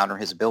Cecile to counter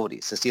his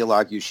abilities. Cecile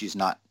argues she's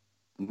not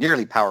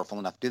nearly powerful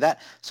enough to do that,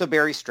 so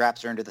Barry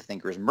straps her into the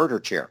Thinker's murder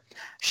chair.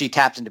 She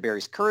taps into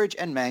Barry's courage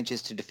and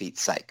manages to defeat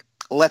Psych.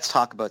 Let's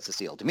talk about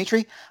Cecile.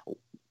 Dimitri,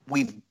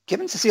 we've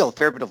given Cecile a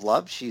fair bit of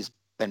love. She's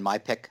been my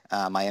pick,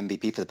 my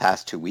MVP for the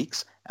past 2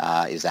 weeks.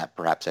 Is that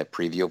perhaps a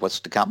preview of what's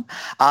to come?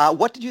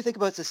 What did you think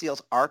about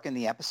Cecile's arc in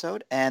the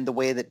episode and the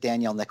way that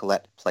Danielle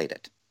Nicolette played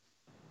it?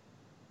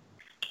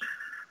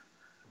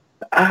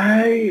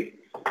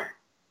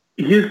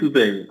 Here's the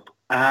thing.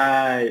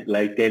 I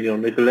like Danielle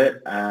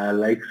Nicolette. I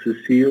like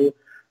Cecile.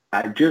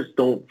 I just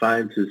don't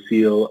find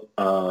Cecile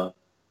a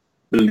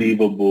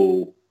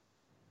believable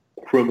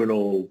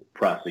criminal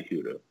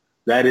prosecutor.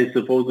 That is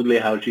supposedly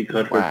how she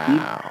cut her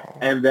teeth,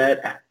 and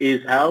that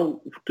is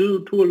how,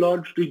 to a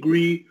large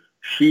degree,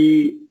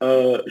 she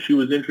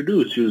was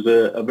introduced. She was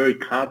a very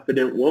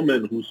confident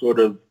woman who sort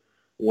of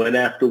went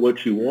after what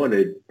she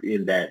wanted,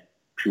 in that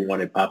she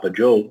wanted Papa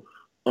Joe.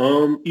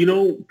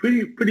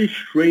 Pretty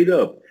straight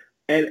up.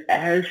 And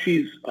as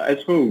her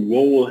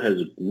role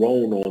has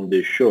grown on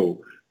this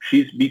show,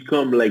 she's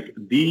become like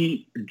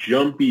the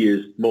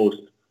jumpiest,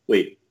 most,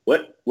 wait,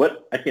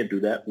 what? I can't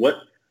do that. What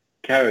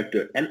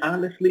character? And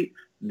honestly,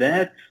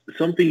 that's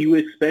something you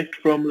expect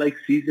from like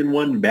season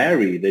 1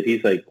 Barry, that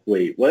he's like,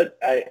 wait, what?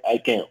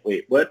 I can't,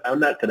 wait, what? I'm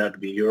not going to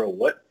be a hero,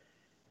 what?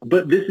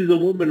 But this is a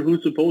woman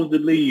who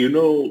supposedly,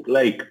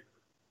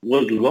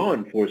 was law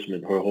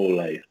enforcement her whole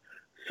life.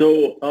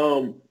 So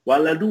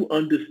while I do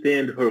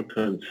understand her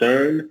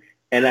concern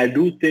And I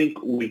do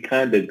think we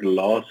kind of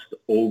glossed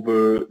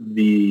over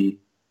the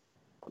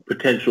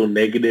potential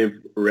negative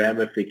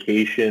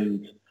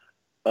ramifications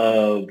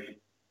of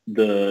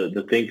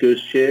the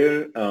thinker's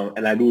chair.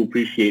 And I do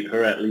appreciate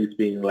her at least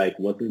being like,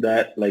 wasn't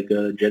that like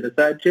a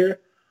genocide chair?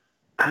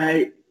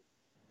 I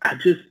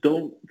just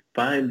don't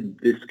find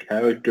this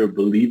character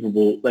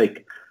believable.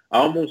 Like, I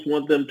almost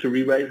want them to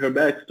rewrite her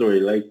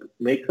backstory. Like,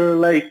 make her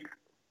like,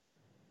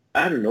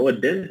 I don't know, a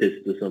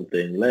dentist or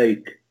something.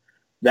 Like,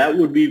 that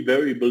would be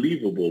very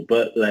believable.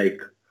 But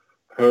like,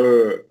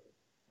 her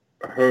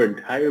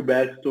entire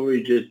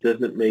backstory just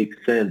doesn't make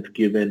sense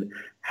given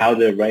how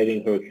they're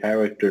writing her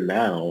character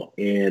now.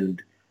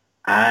 And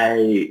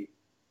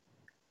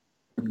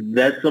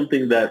that's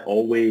something that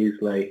always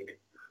like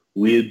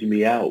weirds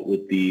me out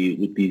with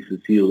these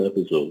Cecile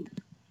episodes.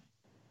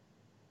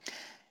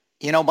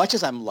 You know, much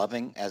as I'm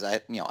loving,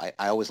 I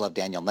always love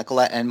Danielle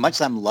Nicolette, and much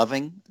as I'm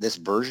loving this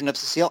version of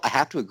Cecile, I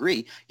have to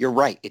agree, you're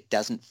right, it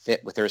doesn't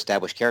fit with her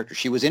established character.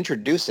 She was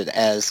introduced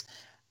as,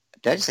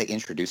 did I just say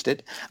introduced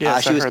it?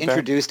 Yes, she was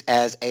introduced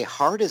as a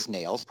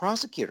hard-as-nails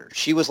prosecutor.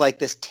 She was like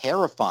this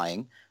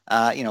terrifying,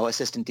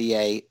 assistant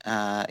DA,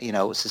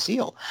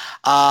 Cecile.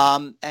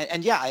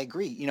 And yeah, I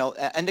agree,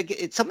 and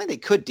it's something they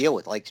could deal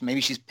with. Like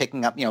maybe she's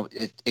picking up,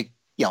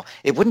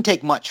 it wouldn't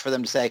take much for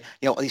them to say,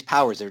 these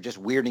powers, they're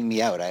just weirding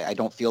me out. I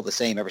don't feel the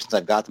same ever since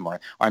I've got them, or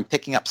I'm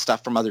picking up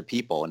stuff from other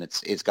people, and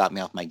it's got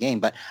me off my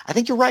game. But I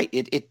think you're right.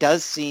 It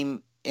does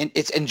seem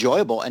it's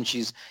enjoyable, and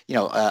she's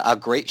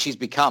she's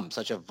become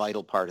such a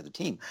vital part of the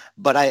team.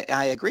 But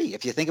I agree.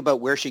 If you think about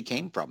where she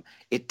came from,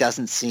 it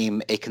doesn't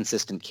seem a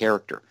consistent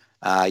character,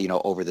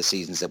 over the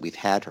seasons that we've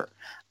had her.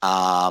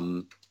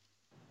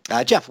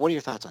 Jeff, what are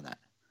your thoughts on that?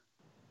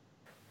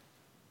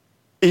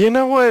 You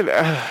know what?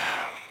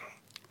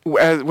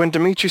 When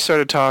Dimitri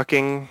started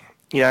talking,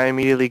 I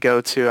immediately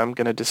go to, I'm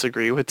going to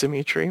disagree with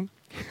Dimitri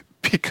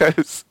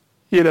because,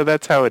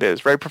 that's how it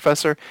is, right,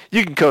 Professor?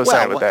 You can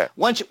co-sign with that.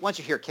 Once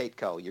you hear Kate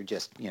Coe, you're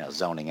just,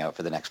 zoning out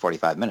for the next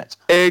 45 minutes.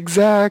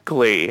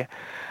 Exactly.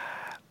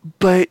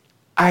 But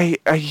I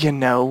you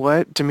know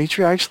what?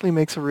 Dimitri actually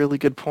makes a really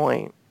good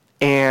point.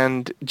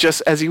 And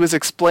just as he was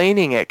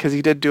explaining it, because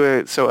he did do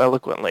it so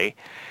eloquently,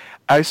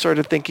 I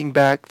started thinking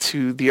back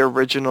to the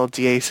original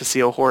DA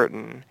Cecile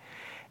Horton.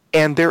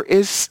 And there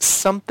is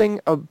something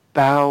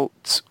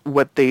about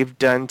what they've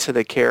done to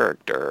the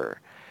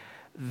character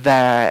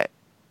that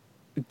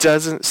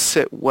doesn't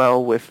sit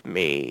well with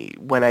me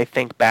when I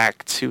think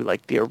back to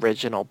like the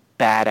original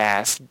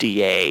badass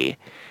DA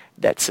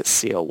that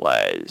Cecile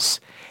was.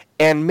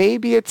 And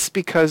maybe it's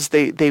because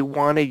they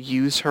want to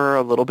use her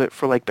a little bit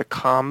for like the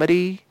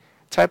comedy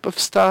type of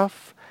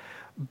stuff,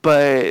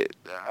 but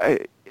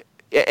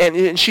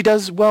and she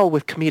does well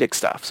with comedic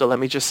stuff. So let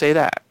me just say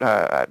that.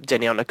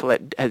 Danielle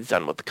Nicolette has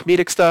done with the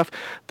comedic stuff.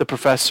 The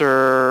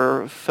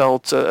professor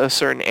felt a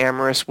certain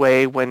amorous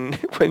way when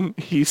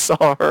he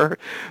saw her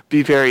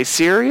be very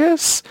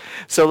serious.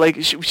 So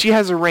like she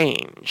has a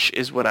range,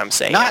 is what I'm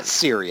saying. Not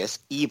serious,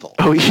 evil.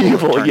 Oh,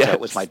 evil, yes. That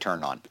was my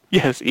turn on.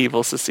 Yes,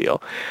 evil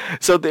Cecile.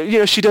 So,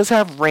 she does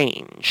have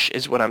range,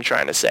 is what I'm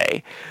trying to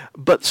say.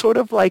 But sort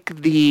of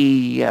like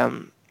the...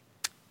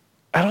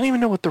 I don't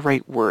even know what the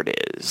right word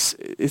is.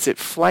 Is it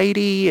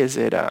flighty? Is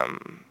it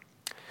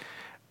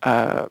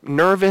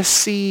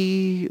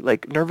nervous-y?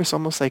 Like nervous,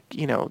 almost like,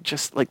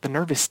 just like the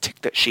nervous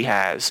tick that she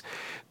has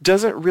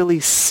doesn't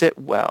really sit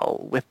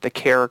well with the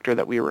character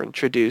that we were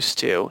introduced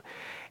to.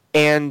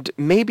 And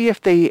maybe if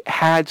they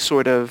had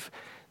sort of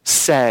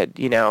said,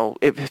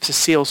 if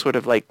Cecile sort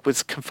of like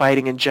was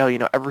confiding in Joe,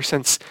 ever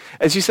since,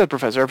 as you said,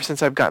 Professor, ever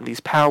since I've gotten these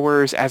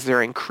powers, as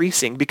they're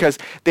increasing, because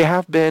they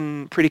have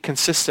been pretty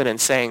consistent in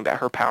saying that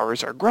her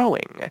powers are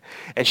growing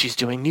and she's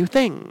doing new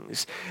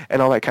things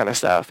and all that kind of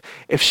stuff.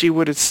 If she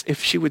would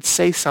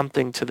say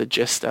something to the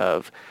gist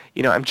of,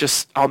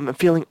 I'm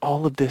feeling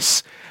all of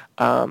this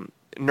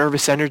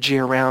nervous energy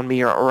around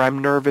me, or I'm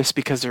nervous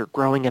because they're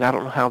growing and I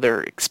don't know how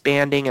they're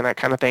expanding and that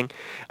kind of thing,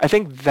 I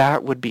think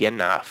that would be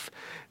enough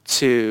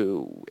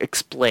to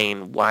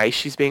explain why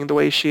she's being the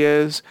way she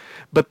is.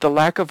 But the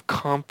lack of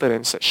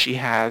confidence that she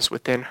has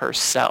within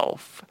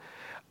herself,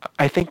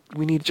 I think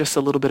we need just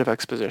a little bit of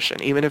exposition,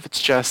 even if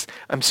it's just,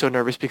 I'm so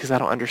nervous because I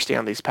don't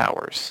understand these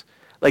powers.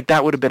 Like,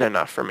 that would have been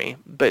enough for me.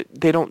 But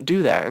they don't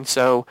do that. And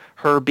so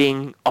her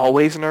being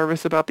always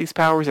nervous about these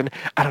powers, and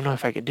I don't know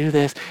if I could do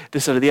this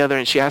or the other,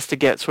 and she has to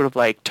get sort of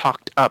like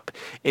talked up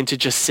into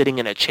just sitting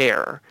in a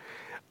chair,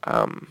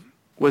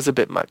 was a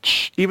bit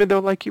much. Even though,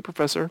 like you,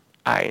 Professor,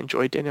 I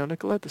enjoyed Danielle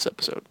Nicolette this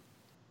episode.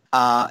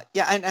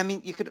 Yeah, and I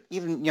mean, you could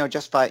even,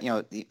 justify,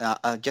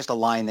 just a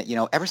line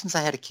that, ever since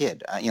I had a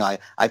kid,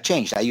 I've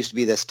changed. I used to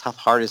be this tough,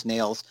 hard as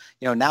nails.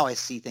 Now I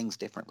see things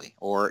differently,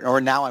 or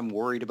now I'm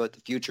worried about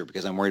the future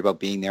because I'm worried about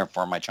being there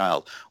for my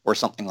child, or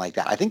something like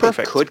that. I think they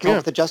could come up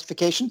with a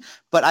justification,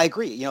 but I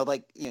agree.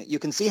 You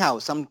can see how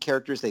some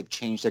characters, they've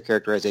changed their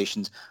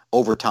characterizations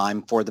over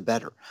time for the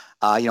better.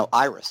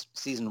 Iris,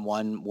 season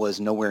 1 was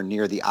nowhere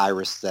near the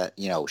Iris that,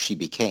 she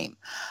became.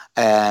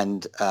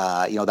 And,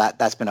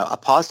 that's been a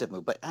positive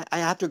move. But I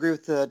have to agree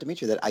with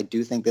Dimitri that I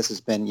do think this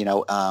has been,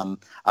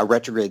 a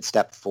retrograde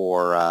step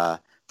for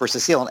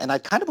Cecile, and I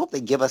kind of hope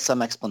they give us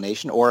some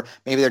explanation, or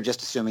maybe they're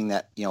just assuming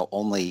that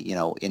only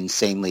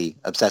insanely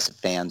obsessive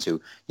fans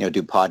who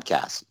do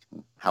podcasts.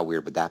 How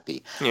weird would that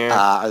be? Yeah.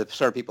 Are the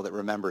sort of people that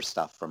remember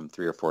stuff from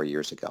 3 or 4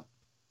 years ago.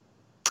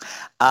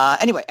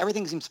 Anyway,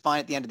 everything seems fine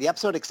at the end of the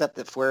episode, except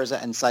that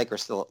Fuerza and Psyche are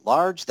still at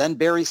large. Then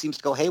Barry seems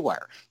to go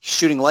haywire. He's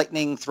shooting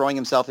lightning, throwing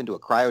himself into a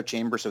cryo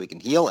chamber so he can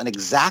heal. And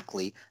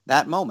exactly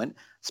that moment,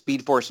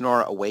 Speed Force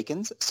Nora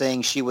awakens,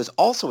 saying she was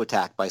also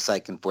attacked by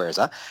Psyche and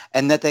Fuerza,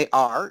 and that they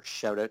are,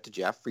 shout out to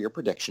Jeff for your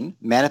prediction,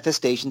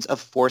 manifestations of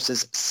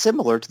forces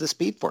similar to the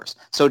Speed Force.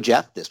 So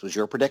Jeff, this was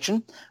your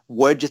prediction.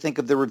 What did you think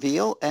of the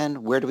reveal,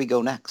 and where do we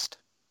go next?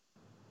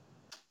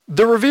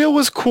 The reveal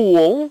was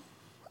cool.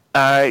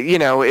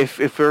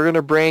 If we're going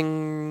to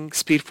bring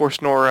Speed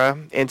Force Nora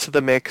into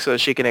the mix so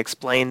she can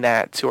explain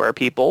that to our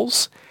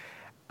peoples,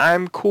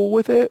 I'm cool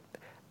with it,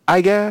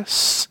 I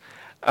guess.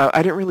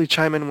 I didn't really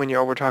chime in when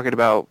y'all were talking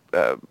about,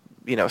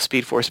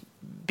 Speed Force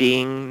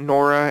being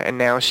Nora, and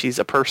now she's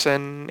a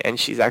person, and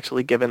she's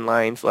actually given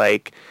lines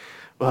like,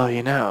 well, I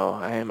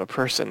am a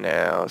person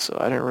now, so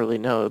I don't really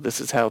know this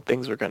is how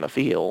things are going to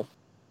feel.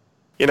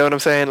 You know what I'm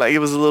saying? Like, it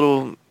was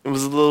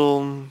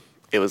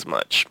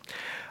much.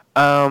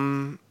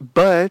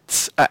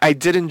 But I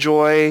did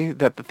enjoy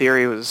that the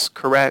theory was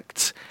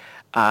correct.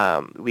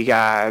 We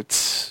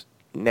got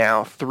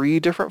now 3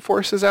 different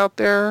forces out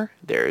there.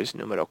 There's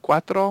numero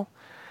cuatro.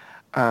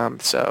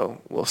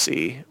 So we'll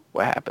see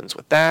what happens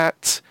with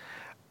that.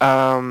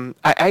 I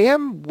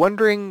am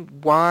wondering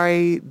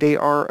why they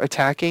are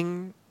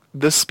attacking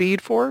the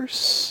Speed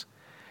Force.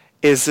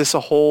 Is this a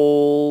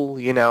whole,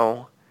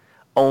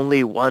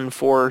 only one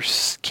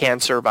force can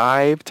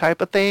survive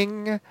type of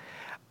thing?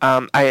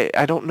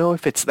 I don't know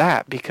if it's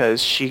that,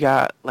 because she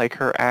got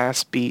her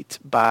ass beat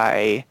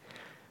by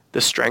the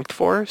Strength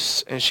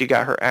Force, and she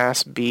got her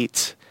ass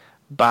beat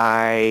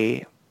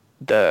by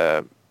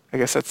I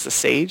guess that's the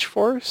Sage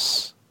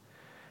Force.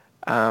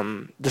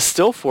 The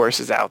Still Force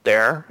is out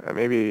there.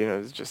 Maybe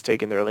it's just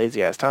taking their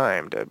lazy ass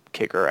time to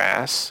kick her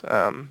ass.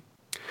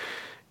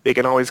 They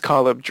can always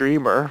call up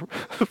Dreamer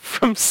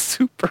from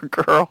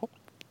Supergirl.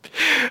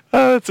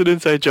 It's an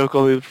inside joke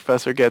only the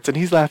professor gets, and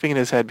he's laughing in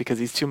his head because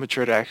he's too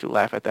mature to actually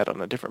laugh at that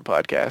on a different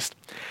podcast.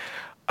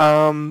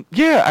 I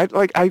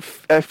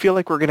feel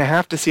like we're gonna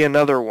have to see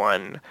another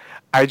one.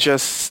 I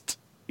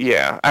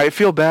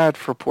feel bad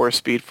for poor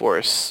Speed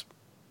Force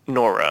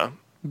Nora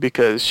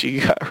because she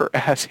got her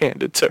ass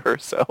handed to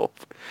herself,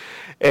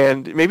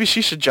 and maybe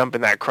she should jump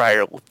in that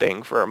cryo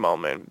thing for a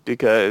moment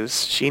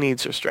because she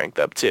needs her strength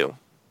up too.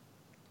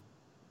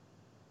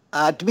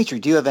 Dimitri,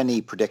 do you have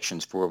any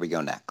predictions for where we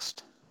go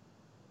next?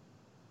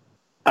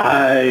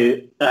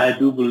 I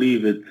do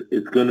believe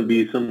it's going to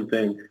be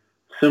something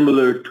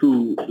similar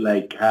to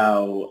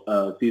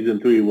how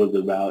season 3 was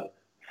about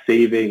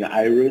saving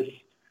Iris.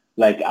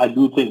 I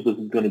do think this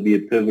is going to be a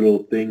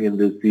pivotal thing in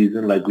this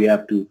season. We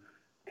have to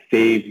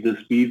save the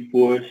Speed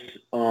Force.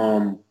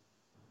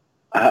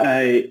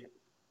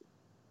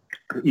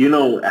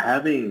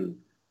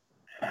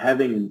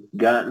 Having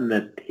gotten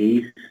a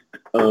taste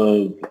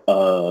of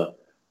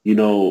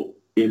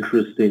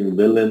interesting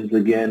villains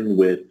again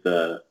with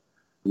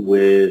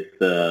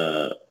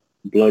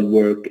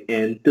Bloodwork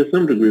and to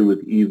some degree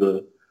with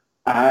Eva,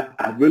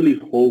 I really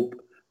hope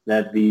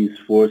that these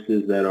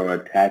forces that are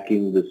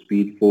attacking the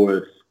Speed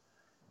Force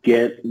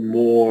get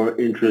more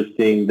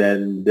interesting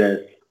than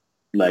this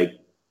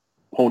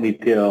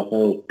Ponytail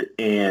Hulk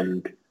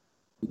and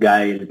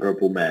Guy in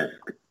Purple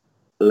Mask.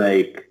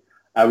 I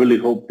really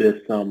hope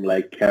there's some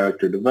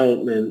character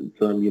development,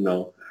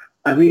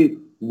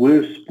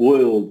 we're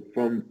spoiled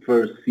from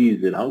first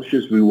season. I was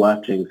just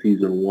rewatching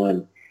season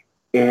 1,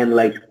 and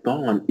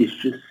Thawne is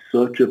just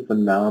such a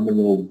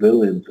phenomenal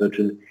villain, such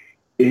an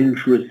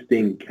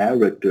interesting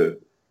character.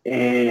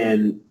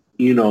 And,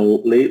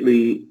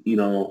 lately,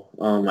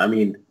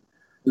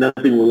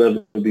 nothing will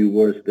ever be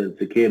worse than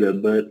Cicada,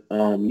 but,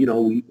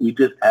 we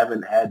just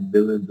haven't had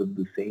villains of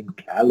the same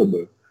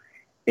caliber.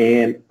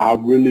 And I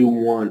really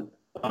want,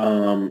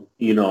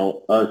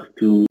 us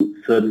to,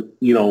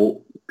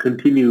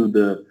 continue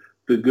the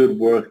good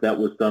work that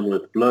was done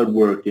with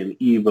Bloodwork and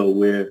Eva,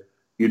 where,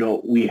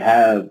 we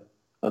have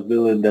a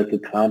villain that's a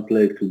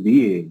complex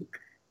being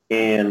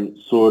and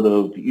sort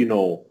of,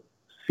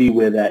 see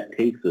where that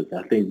takes us.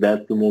 I think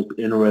that's the most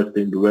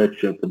interesting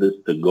direction for this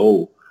to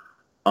go.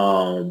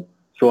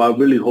 So I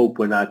really hope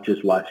we're not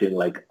just watching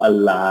a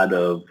lot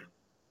of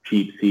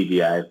cheap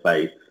CGI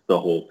fights the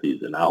whole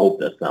season. I hope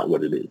that's not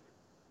what it is.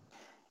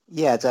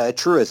 Yeah, it's a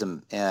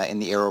truism in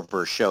the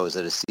Arrowverse shows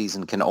that a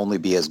season can only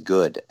be as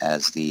good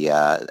as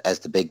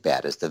the big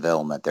bad, as the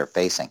villain that they're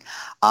facing.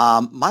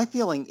 My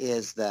feeling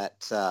is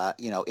that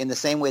in the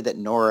same way that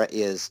Nora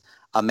is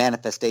a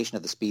manifestation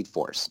of the Speed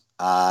Force.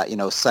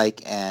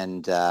 Psyche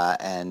and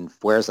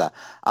Fuerza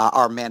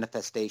are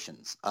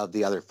manifestations of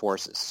the other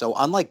forces. So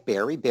unlike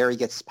Barry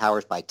gets his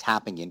powers by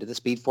tapping into the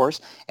Speed Force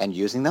and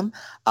using them.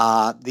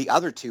 The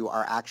other two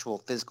are actual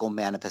physical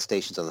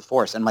manifestations of the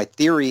Force. And my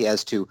theory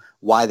as to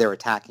why they're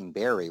attacking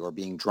Barry or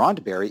being drawn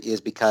to Barry is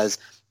because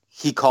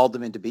he called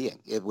them into being.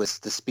 It was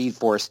the Speed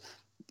Force,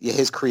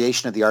 his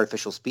creation of the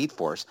artificial Speed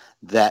Force,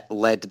 that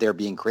led to their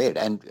being created.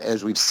 And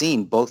as we've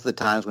seen, both of the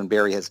times when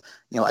Barry has,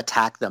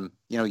 attacked them,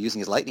 using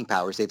his lightning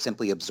powers, they've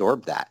simply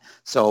absorbed that.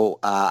 So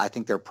I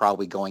think they're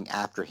probably going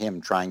after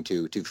him, trying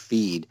to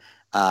feed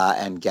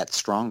and get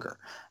stronger.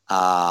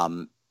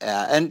 And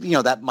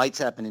that might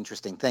set up an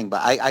interesting thing.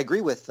 But I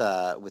agree with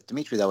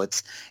Dimitri, though.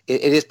 It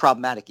is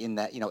problematic in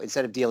that,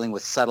 instead of dealing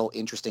with subtle,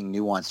 interesting,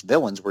 nuanced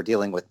villains, we're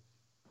dealing with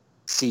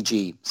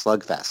CG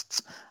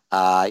slugfests.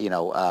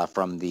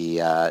 From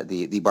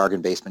the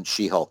bargain basement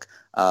She-Hulk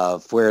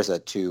of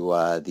Fuerza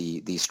to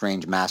the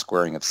strange mask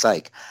wearing of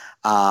Psyche.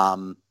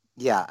 I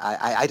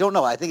don't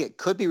know. I think it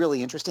could be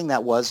really interesting.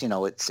 That was,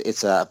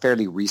 it's a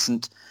fairly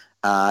recent,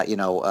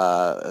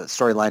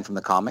 storyline from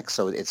the comics,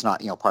 so it's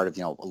not, part of,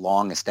 a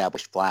long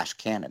established Flash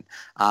canon.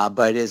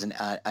 But it is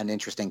an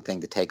interesting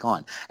thing to take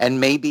on. And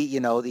maybe,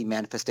 the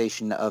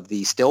manifestation of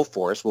the Still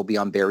Force will be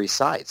on Barry's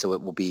side, so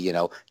it will be,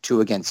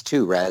 2 against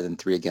 2 rather than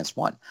 3 against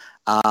 1.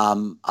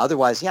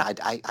 Otherwise,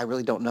 I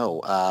really don't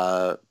know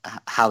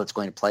how it's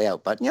going to play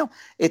out. But,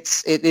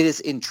 it is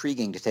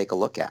intriguing to take a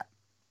look at.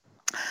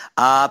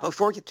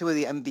 Before we get to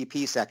the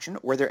MVP section,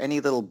 were there any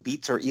little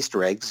beats or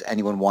Easter eggs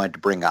anyone wanted to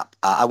bring up?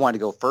 I wanted to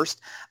go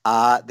first.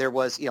 There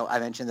was, I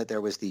mentioned that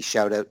there was the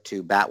shout out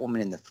to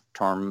Batwoman in the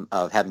term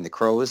of having the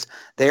crows.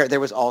 There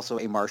was also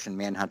a Martian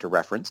Manhunter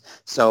reference.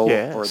 So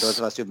yes. For those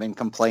of us who've been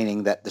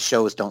complaining that the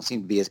shows don't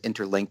seem to be as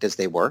interlinked as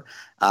they were,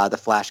 the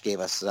Flash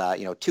gave us,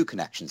 2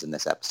 connections in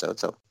this episode.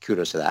 So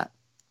kudos to that.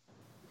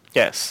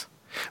 Yes.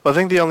 Well, I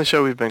think the only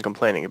show we've been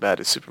complaining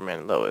about is Superman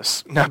and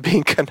Lois not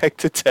being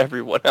connected to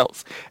everyone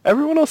else.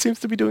 Everyone else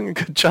seems to be doing a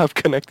good job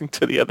connecting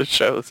to the other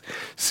shows.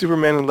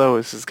 Superman and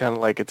Lois is kind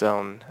of like its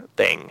own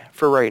thing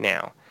for right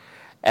now,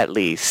 at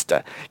least.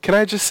 Can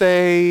I just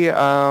say,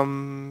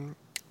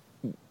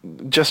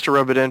 just to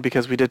rub it in,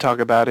 because we did talk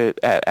about it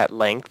at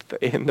length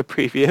in the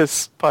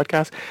previous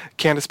podcast,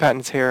 Candice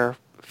Patton's hair,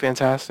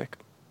 fantastic.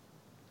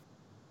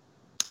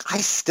 I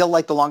still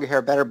like the longer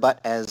hair better, but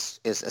as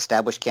is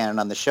established canon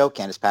on the show,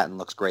 Candice Patton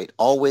looks great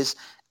always,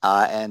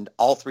 and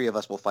all 3 of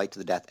us will fight to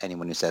the death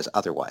anyone who says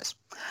otherwise.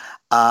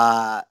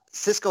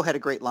 Cisco had a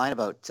great line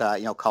about,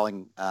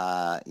 calling,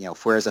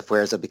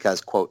 Fuerza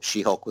because, quote,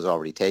 She-Hulk was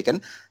already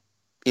taken,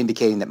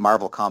 indicating that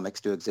Marvel comics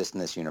do exist in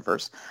this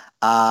universe.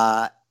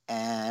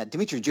 And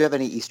Dimitri, do you have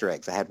any Easter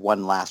eggs? I had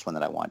one last one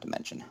that I wanted to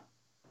mention.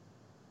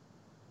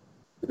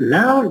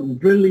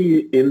 Not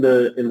really in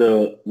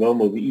the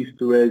realm of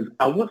Easter eggs.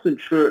 I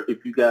wasn't sure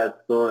if you guys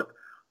thought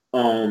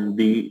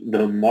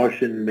the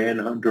Martian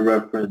Manhunter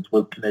reference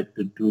was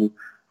connected to.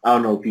 I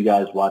don't know if you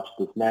guys watched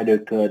the Snyder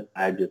Cut.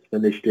 I just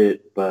finished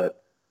it,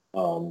 but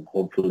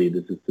hopefully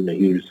this isn't a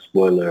huge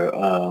spoiler.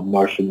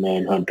 Martian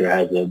Manhunter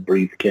has a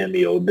brief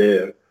cameo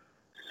there.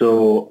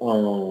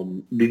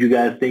 So did you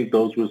guys think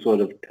those were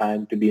sort of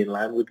timed to be in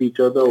line with each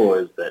other,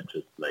 or is that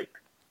just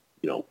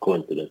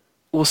coincidence?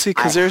 Well, see,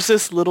 because there's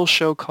this little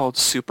show called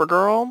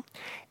Supergirl,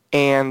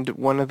 and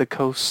one of the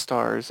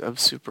co-stars of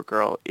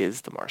Supergirl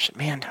is the Martian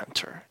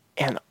Manhunter,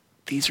 and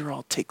these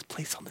all take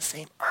place on the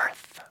same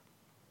Earth.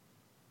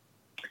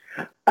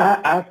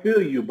 I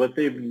feel you, but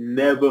they've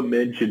never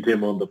mentioned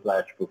him on The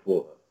Flash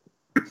before.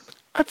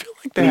 I feel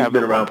like they have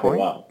been around for a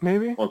while,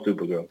 maybe on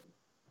Supergirl.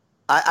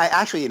 I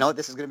actually,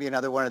 this is going to be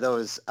another one of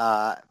those,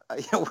 where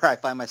I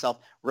find myself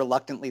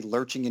reluctantly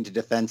lurching into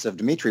defense of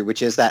Dimitri,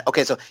 which is that,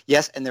 okay, so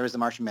yes, and there was the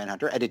Martian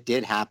Manhunter, and it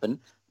did happen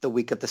the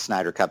week of the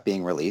Snyder Cut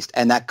being released,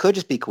 and that could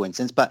just be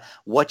coincidence, but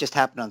what just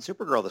happened on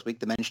Supergirl this week,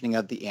 the mentioning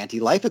of the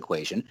anti-life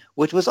equation,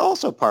 which was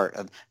also part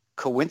of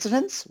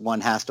coincidence, one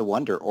has to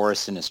wonder, or a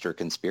sinister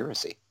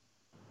conspiracy.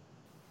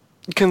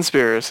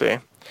 Conspiracy.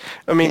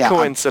 I mean,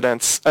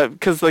 coincidence,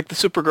 because the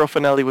Supergirl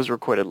finale was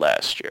recorded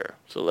last year,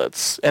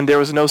 and there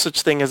was no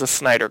such thing as a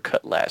Snyder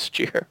Cut last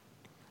year,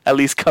 at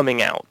least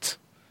coming out.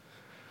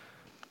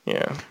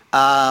 Yeah.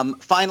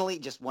 Finally,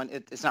 just one.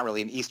 It's not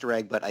really an Easter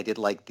egg, but I did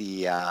like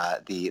the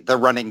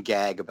running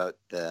gag about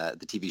the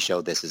TV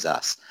show This Is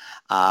Us,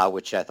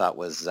 which I thought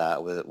was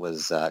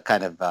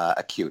kind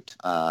of cute.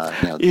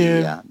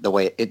 The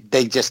way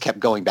they just kept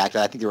going back to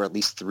that. I think there were at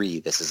least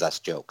 3 This Is Us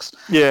jokes.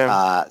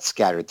 Yeah.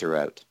 Scattered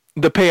throughout.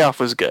 The payoff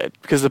was good,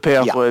 because the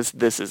payoff was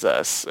This Is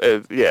Us.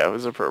 It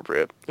was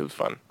appropriate. It was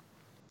fun.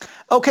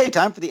 Okay,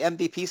 time for the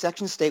MVP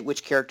section. State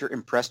which character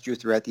impressed you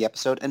throughout the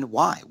episode and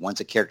why. Once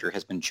a character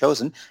has been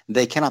chosen,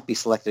 they cannot be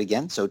selected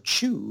again, so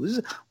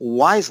choose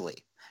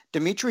wisely.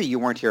 Dimitri, you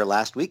weren't here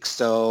last week,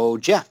 so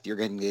Jeff, you're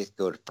going to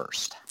go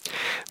first.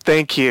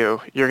 Thank you.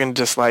 You're going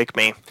to dislike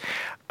me.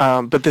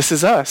 But This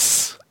Is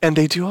Us. And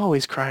they do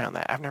always cry on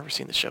that. I've never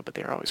seen the show, but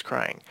they're always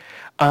crying.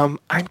 I'm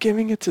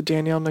giving it to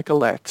Danielle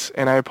Nicolette,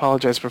 and I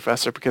apologize,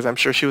 Professor, because I'm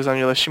sure she was on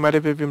your list. She might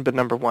have even been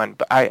number one,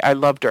 but I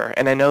loved her.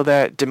 And I know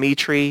that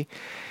Dimitri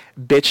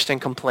bitched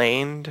and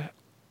complained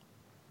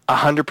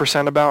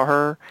 100% about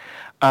her.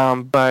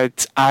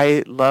 But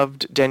I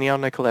loved Danielle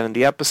Nicolette in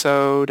the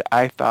episode.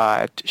 I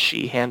thought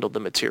she handled the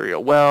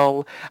material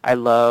well. I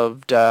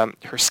loved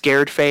her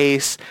scared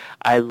face.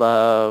 I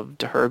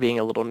loved her being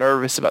a little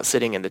nervous about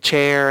sitting in the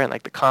chair and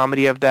like the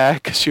comedy of that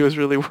because she was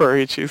really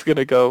worried she was going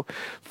to go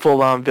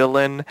full-on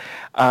villain.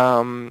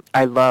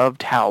 I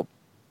loved how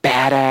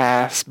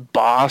badass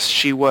boss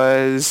she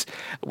was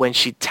when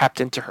she tapped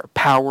into her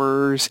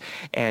powers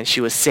and she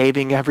was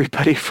saving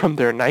everybody from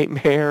their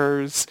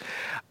nightmares.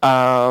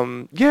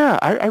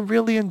 I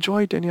really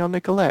enjoyed Danielle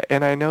Nicolette,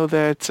 and I know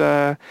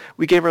that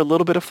we gave her a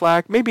little bit of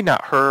flack, maybe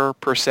not her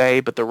per se,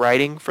 but the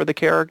writing for the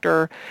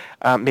character.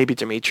 Maybe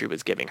Dimitri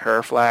was giving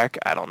her flack,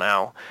 I don't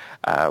know.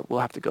 We'll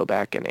have to go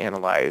back and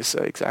analyze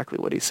exactly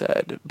what he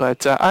said,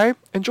 but I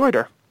enjoyed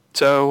her.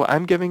 So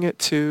I'm giving it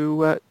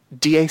to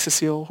D.A.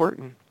 Cecile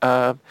Horton,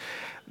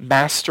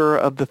 master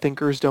of the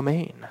thinker's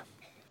domain.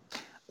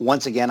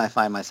 Once again, I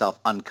find myself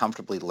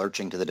uncomfortably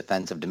lurching to the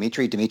defense of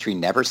Dimitri. Dimitri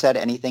never said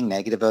anything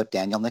negative about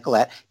Danielle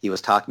Nicolette. He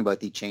was talking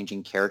about the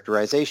changing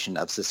characterization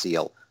of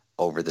Cecile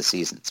over the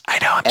seasons. I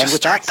know, I'm just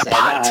stirring the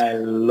pot. I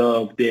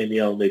love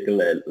Danielle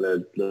Nicolette.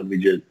 Let me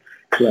just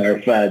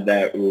clarify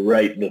that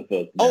right the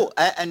fuck now. Oh,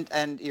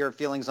 and your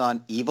feelings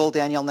on evil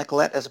Danielle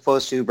Nicolette as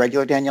opposed to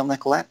regular Danielle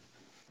Nicolette?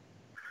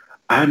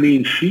 I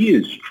mean, she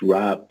is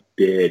drop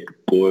dead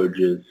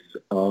gorgeous.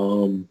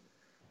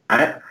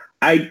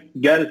 I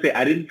gotta say,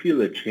 I didn't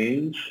feel a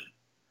change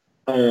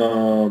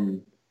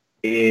in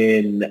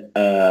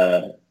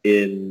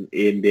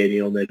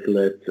Danielle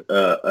Nicolette's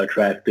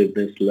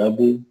attractiveness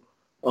level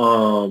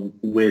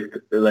with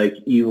like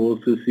evil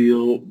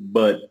Cecile,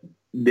 but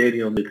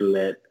Danielle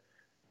Nicolette,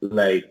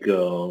 like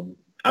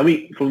I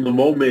mean, from the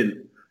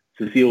moment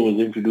Cecile was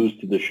introduced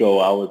to the show,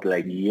 I was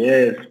like,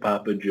 yes,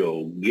 Papa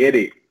Joe, get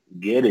it.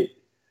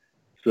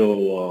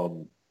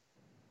 So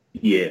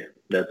yeah,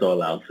 that's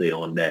all I'll say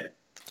on that.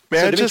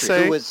 May I just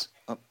say? I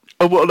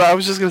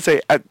was just going to say,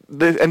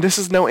 and this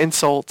is no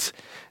insult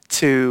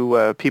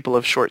to people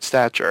of short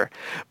stature,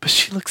 but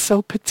she looks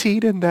so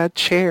petite in that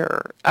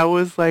chair. I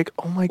was like,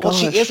 oh my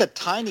gosh. Well, she is a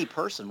tiny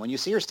person. When you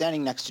see her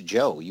standing next to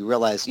Joe, you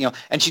realize,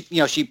 and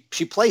she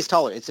plays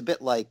taller. It's a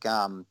bit like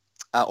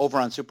over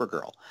on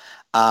Supergirl.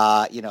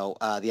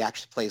 The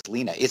actress who plays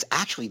Lena is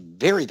actually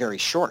very, very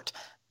short.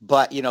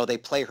 But, they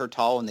play her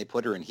tall and they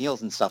put her in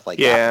heels and stuff like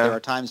that. But there are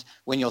times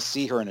when you'll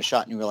see her in a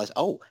shot and you realize,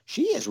 oh,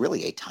 she is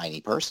really a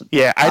tiny person.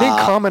 Yeah, I didn't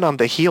comment on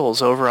the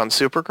heels over on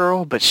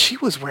Supergirl, but she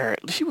was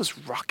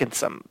rocking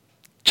some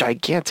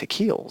gigantic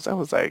heels. I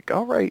was like,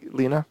 all right,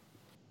 Lena.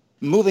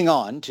 Moving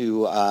on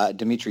to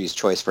Dimitri's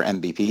choice for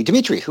MVP.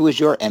 Dimitri, who is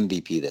your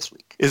MVP this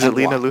week? Is it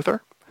Lena Luthor?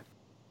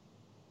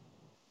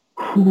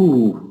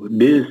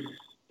 This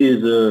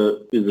is a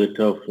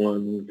tough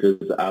one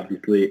because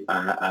obviously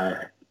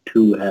I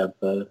too have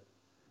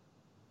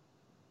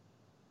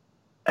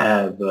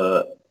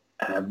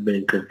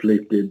been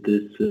conflicted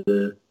this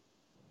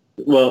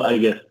well, I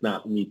guess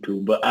not me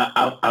too, but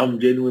I'm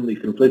genuinely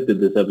conflicted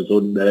this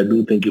episode that I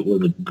do think it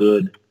was a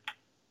good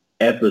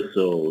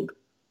episode,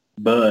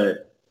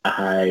 but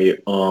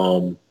you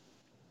know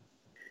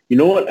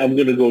what, I'm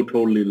gonna go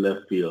totally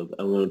left field.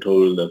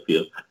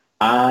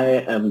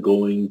 I am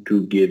going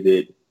to give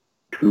it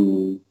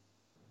to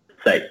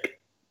Psych.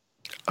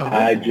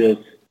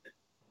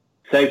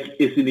 Psych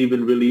isn't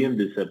even really in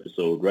this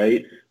episode,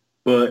 right?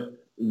 But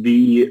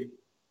this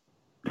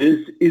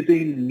is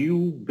a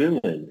new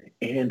villain,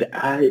 and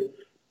I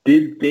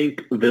did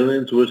think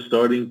villains were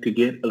starting to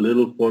get a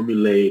little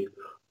formulaic,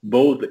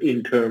 both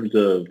in terms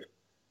of,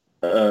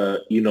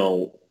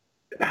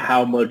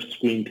 how much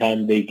screen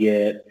time they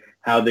get,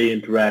 how they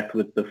interact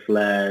with the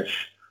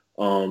Flash,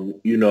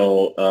 when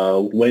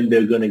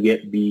they're going to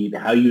get beat,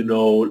 how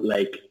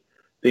like,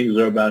 things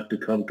are about to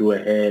come to a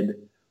head.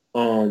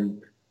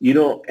 And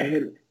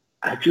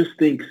I just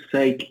think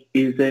Psych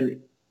is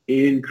an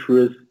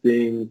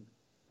interesting,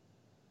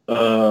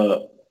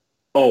 oh,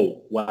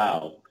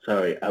 wow.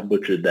 Sorry, I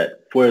butchered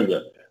that.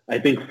 Fuerza. I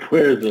think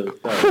Fuerza,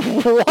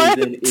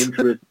 is an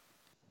interesting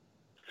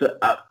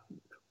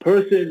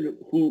person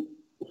who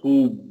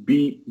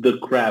beat the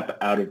crap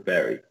out of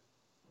Barry.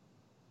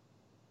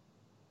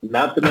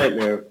 Not the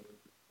Nightmare.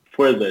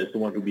 Fuerza is the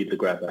one who beat the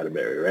crap out of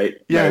Barry, right?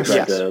 Yes.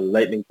 Like the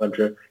lightning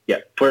puncher. Yeah.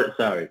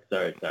 Sorry.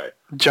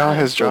 John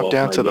has dropped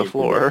down to the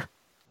floor.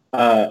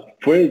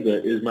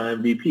 Fuerza is my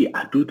MVP.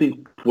 I do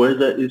think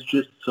Fuerza is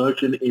just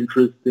such an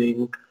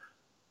interesting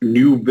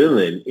new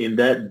villain in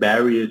that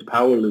Barry is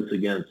powerless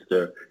against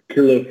her.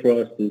 Killer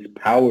Frost is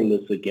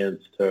powerless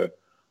against her.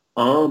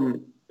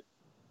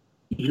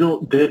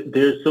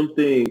 There's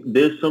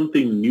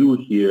something new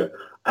here.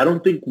 I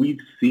don't think we've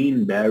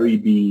seen Barry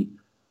be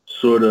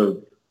sort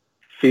of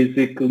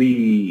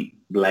physically,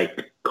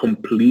 like,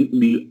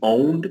 completely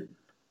owned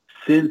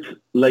since,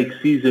 like,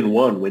 season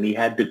 1 when he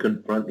had to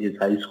confront his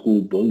high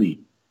school bully.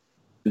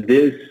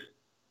 this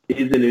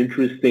is an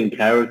interesting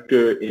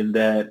character in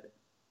that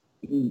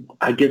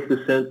I get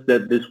the sense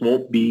that this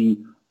won't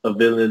be a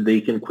villain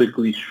they can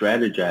quickly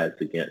strategize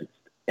against.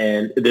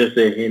 And there's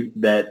a hint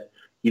that,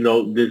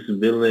 this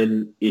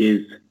villain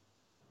is,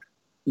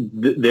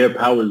 their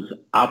powers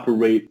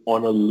operate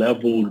on a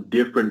level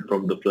different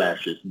from the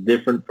Flash's,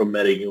 different from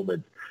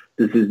metahumans.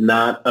 This is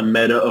not a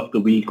meta of the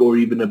week or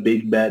even a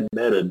big bad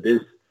meta.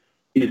 This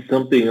is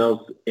something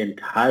else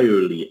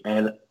entirely.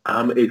 And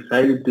I'm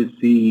excited to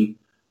see,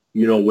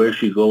 where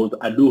she goes.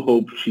 I do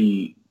hope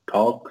she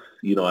talks.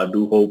 I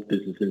do hope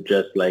this isn't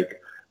just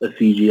like a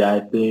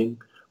CGI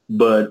thing.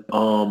 But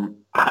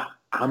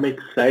I'm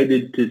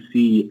excited to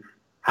see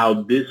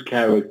how this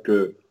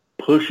character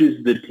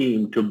pushes the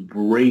team to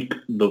break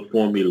the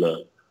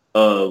formula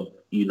of,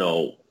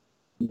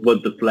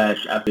 what the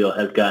Flash, I feel,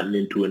 has gotten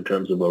into in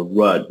terms of a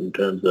rut, in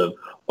terms of,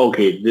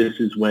 okay, this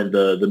is when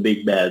the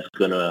big bad's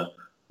going to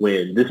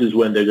win. This is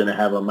when they're going to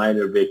have a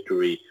minor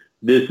victory.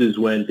 This is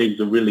when things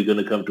are really going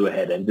to come to a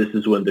head, and this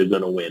is when they're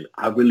going to win.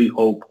 I really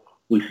hope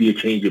we see a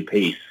change of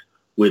pace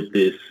with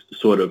this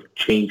sort of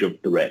change of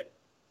threat.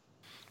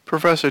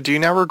 Professor, do you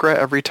now regret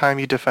every time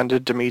you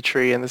defended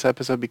Dimitri in this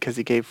episode because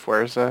he gave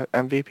Fuerza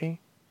MVP?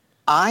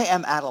 I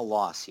am at a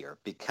loss here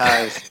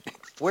because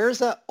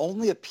Fuerza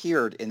only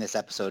appeared in this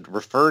episode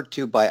referred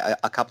to by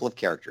a couple of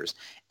characters.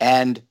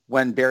 And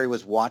when Barry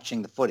was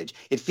watching the footage,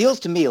 it feels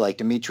to me like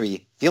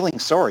Dimitri, feeling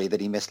sorry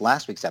that he missed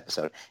last week's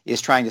episode,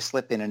 is trying to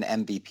slip in an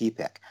MVP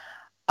pick.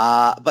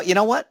 But you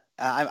know what?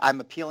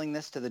 I'm appealing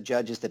this to the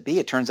judges that be.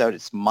 It turns out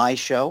it's my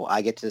show.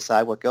 I get to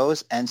decide what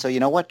goes. And so you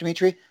know what,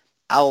 Dimitri?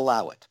 I'll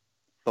allow it.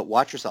 But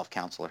watch yourself,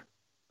 counselor.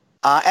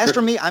 As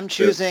for me, I'm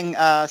choosing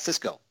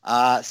Cisco.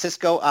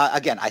 Cisco,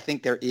 again, I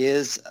think there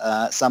is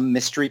some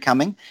mystery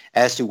coming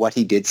as to what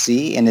he did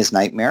see in his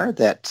nightmare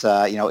that,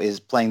 is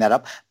playing that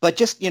up. But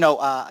just,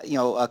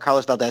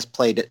 Carlos Valdez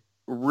played it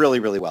really,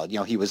 really well.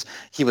 He was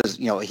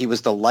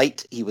the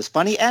light. He was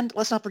funny. And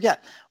let's not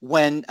forget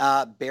when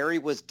Barry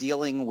was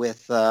dealing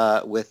with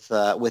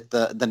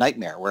the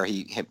nightmare where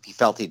he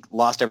felt he'd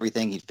lost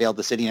everything. He'd failed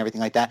the city and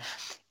everything like that.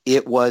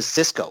 It was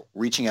Cisco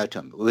reaching out to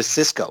him. It was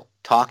Cisco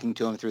talking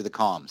to him through the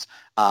comms,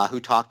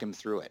 who talked him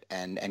through it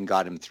and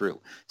got him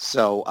through.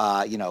 So,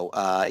 in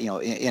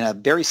a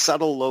very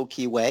subtle,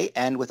 low-key way,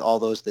 and with all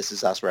those "This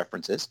Is Us"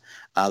 references,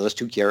 those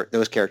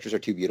characters are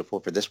too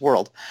beautiful for this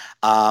world.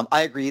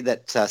 I agree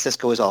that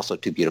Cisco is also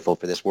too beautiful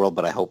for this world,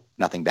 but I hope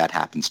nothing bad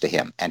happens to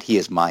him, and he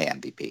is my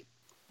MVP.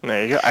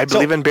 There you go. I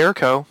believe in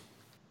Bearco.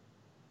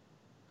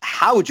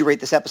 How would you rate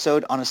this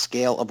episode on a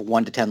scale of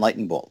 1 to 10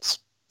 lightning bolts?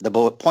 The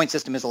bullet point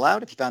system is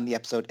allowed. If you found the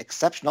episode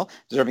exceptional,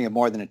 deserving of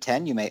more than a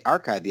 10, you may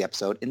archive the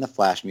episode in the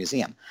Flash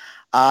Museum.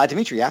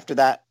 Dimitri, after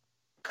that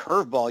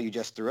curveball you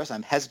just threw us,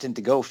 I'm hesitant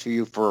to go to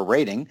you for a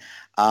rating.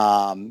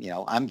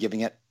 I'm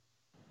giving it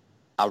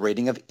a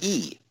rating of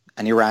E,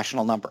 an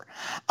irrational number.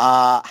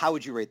 How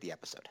would you rate the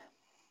episode?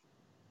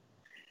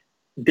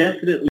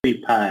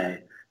 Definitely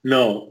pi.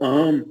 No,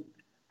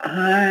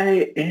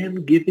 I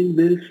am giving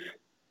this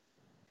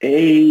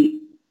a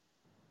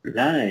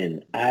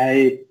 9.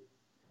 I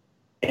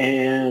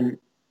am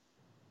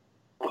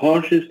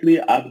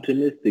cautiously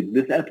optimistic.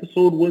 This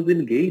episode was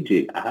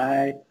engaging.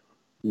 I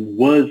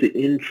was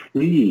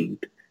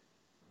intrigued.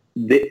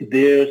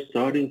 They're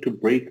starting to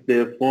break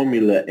their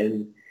formula,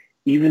 and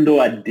even though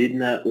I did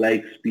not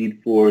like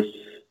Speed Force,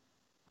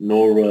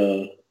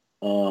 Nora,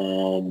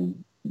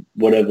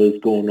 whatever's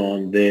going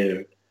on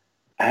there,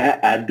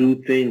 I do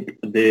think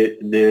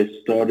they're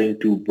starting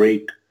to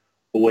break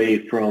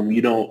away from,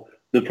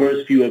 the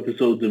first few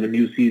episodes of a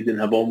new season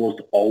have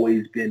almost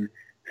always been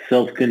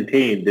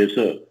self-contained. There's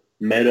a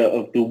meta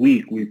of the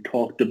week. We've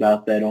talked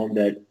about that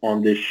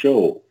on this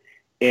show.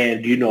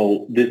 And,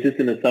 this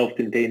isn't a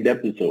self-contained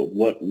episode.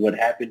 What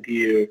happened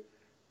here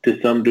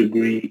to some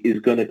degree is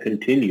going to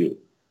continue.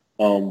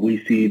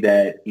 We see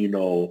that,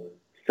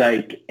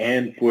 Psyche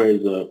and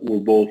Fuerza were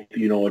both,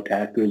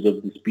 attackers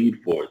of the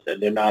Speed Force.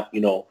 And they're not,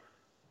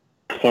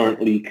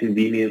 currently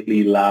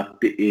conveniently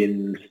locked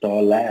in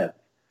Star Labs.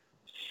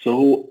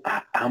 So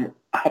I'm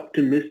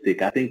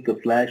optimistic. I think the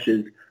Flash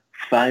is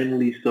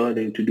finally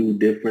starting to do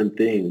different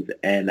things,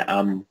 and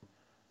I'm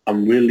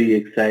really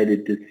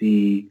excited to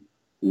see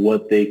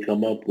what they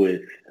come up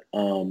with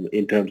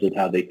in terms of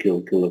how they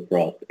kill Killer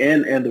Frost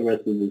and the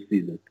rest of the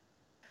season.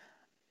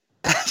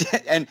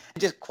 And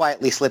just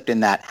quietly slipped in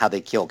that how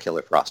they kill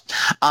Killer Frost.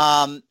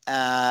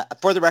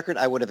 For the record,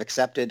 I would have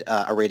accepted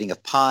a rating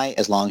of pi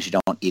as long as you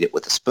don't eat it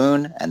with a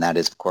spoon, and that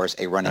is, of course,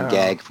 a running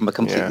gag from a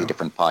completely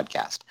different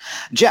podcast.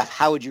 Jeff,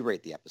 how would you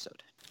rate the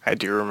episode? I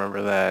do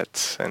remember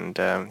that,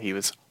 and he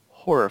was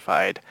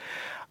horrified.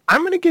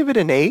 I'm going to give it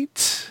an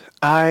 8.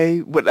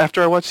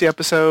 After I watched the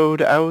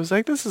episode, I was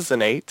like, this is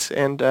an 8.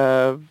 And,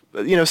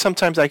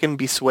 sometimes I can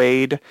be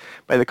swayed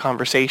by the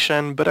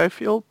conversation, but I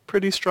feel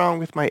pretty strong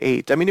with my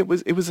 8. I mean, it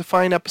was a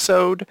fine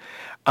episode.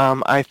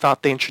 I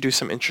thought they introduced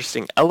some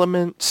interesting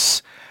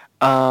elements.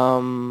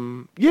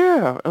 I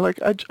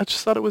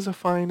just thought it was a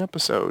fine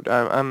episode.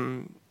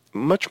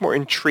 much more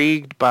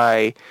intrigued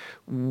by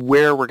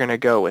where we're going to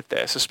go with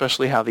this,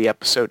 especially how the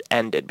episode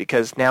ended,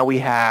 because now we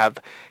have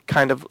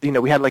kind of,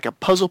 we had like a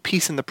puzzle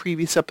piece in the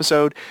previous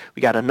episode,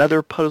 we got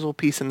another puzzle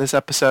piece in this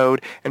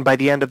episode, and by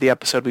the end of the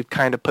episode, we've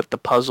kind of put the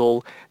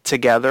puzzle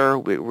together.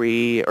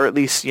 We or at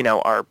least,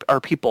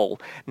 our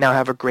people now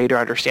have a greater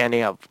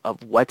understanding of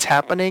what's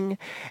happening,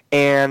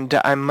 and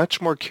I'm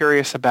much more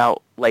curious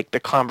about like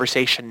the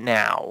conversation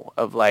now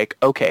of like,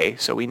 okay,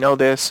 so we know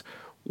this,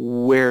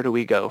 where do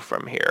we go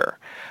from here?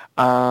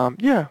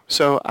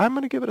 So I'm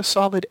going to give it a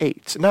solid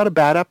 8. Not a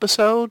bad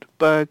episode,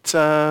 but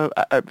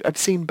I've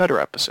seen better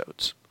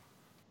episodes.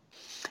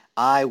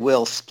 I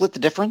will split the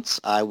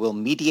difference. I will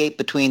mediate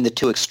between the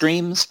two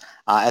extremes,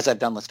 as I've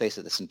done, let's face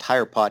it, this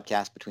entire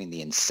podcast, between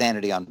the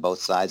insanity on both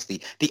sides,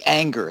 the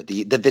anger,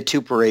 the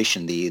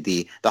vituperation,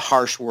 the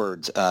harsh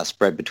words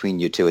spread between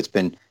you two. It's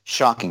been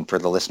shocking for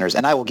the listeners,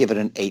 and I will give it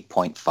an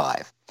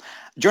 8.5.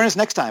 Join us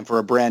next time for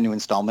a brand new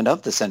installment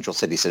of The Central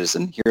City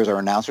Citizen. Here's our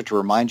announcer to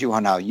remind you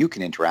on how you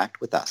can interact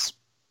with us.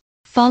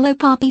 Follow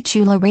Papi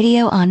Chulo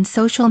Radio on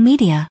social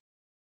media.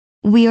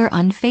 We are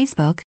on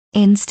Facebook,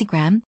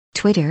 Instagram,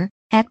 Twitter,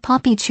 at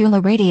Papi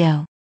Chulo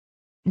Radio.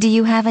 Do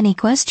you have any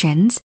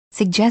questions,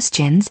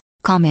 suggestions,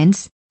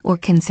 comments, or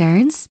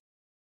concerns?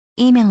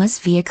 Email us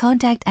via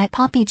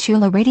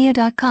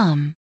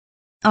contact@papichuloradio.com.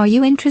 Are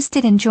you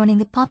interested in joining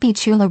the Papi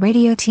Chulo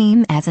Radio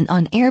team as an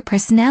on-air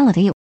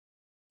personality?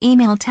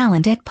 Email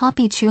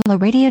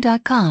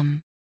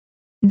talent@papichuloradio.com.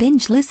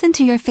 Binge listen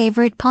to your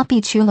favorite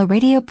Papi Chulo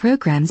Radio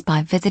programs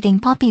by visiting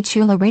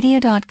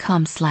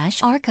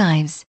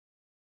papichuloradio.com/archives.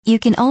 You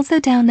can also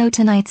download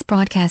tonight's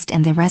broadcast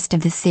and the rest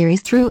of the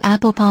series through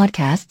Apple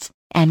Podcasts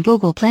and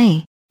Google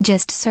Play.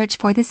 Just search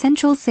for The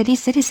Central City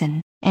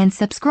Citizen and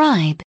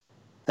subscribe.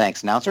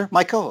 Thanks, announcer.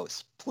 My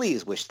co-hosts,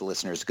 please wish the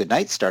listeners good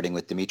night, starting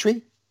with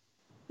Dimitri.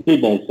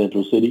 Good night,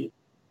 Central City.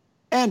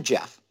 And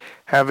Jeff.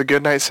 Have a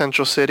good night,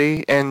 Central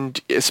City, and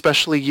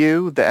especially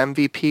you, the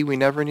MVP we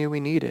never knew we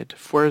needed,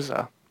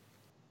 Forza.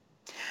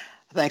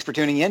 Thanks for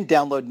tuning in.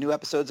 Download new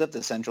episodes of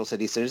The Central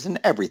City Citizen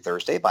every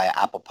Thursday via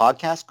Apple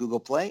Podcasts, Google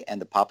Play, and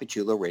the Papi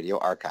Chulo Radio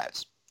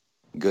archives.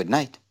 Good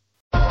night.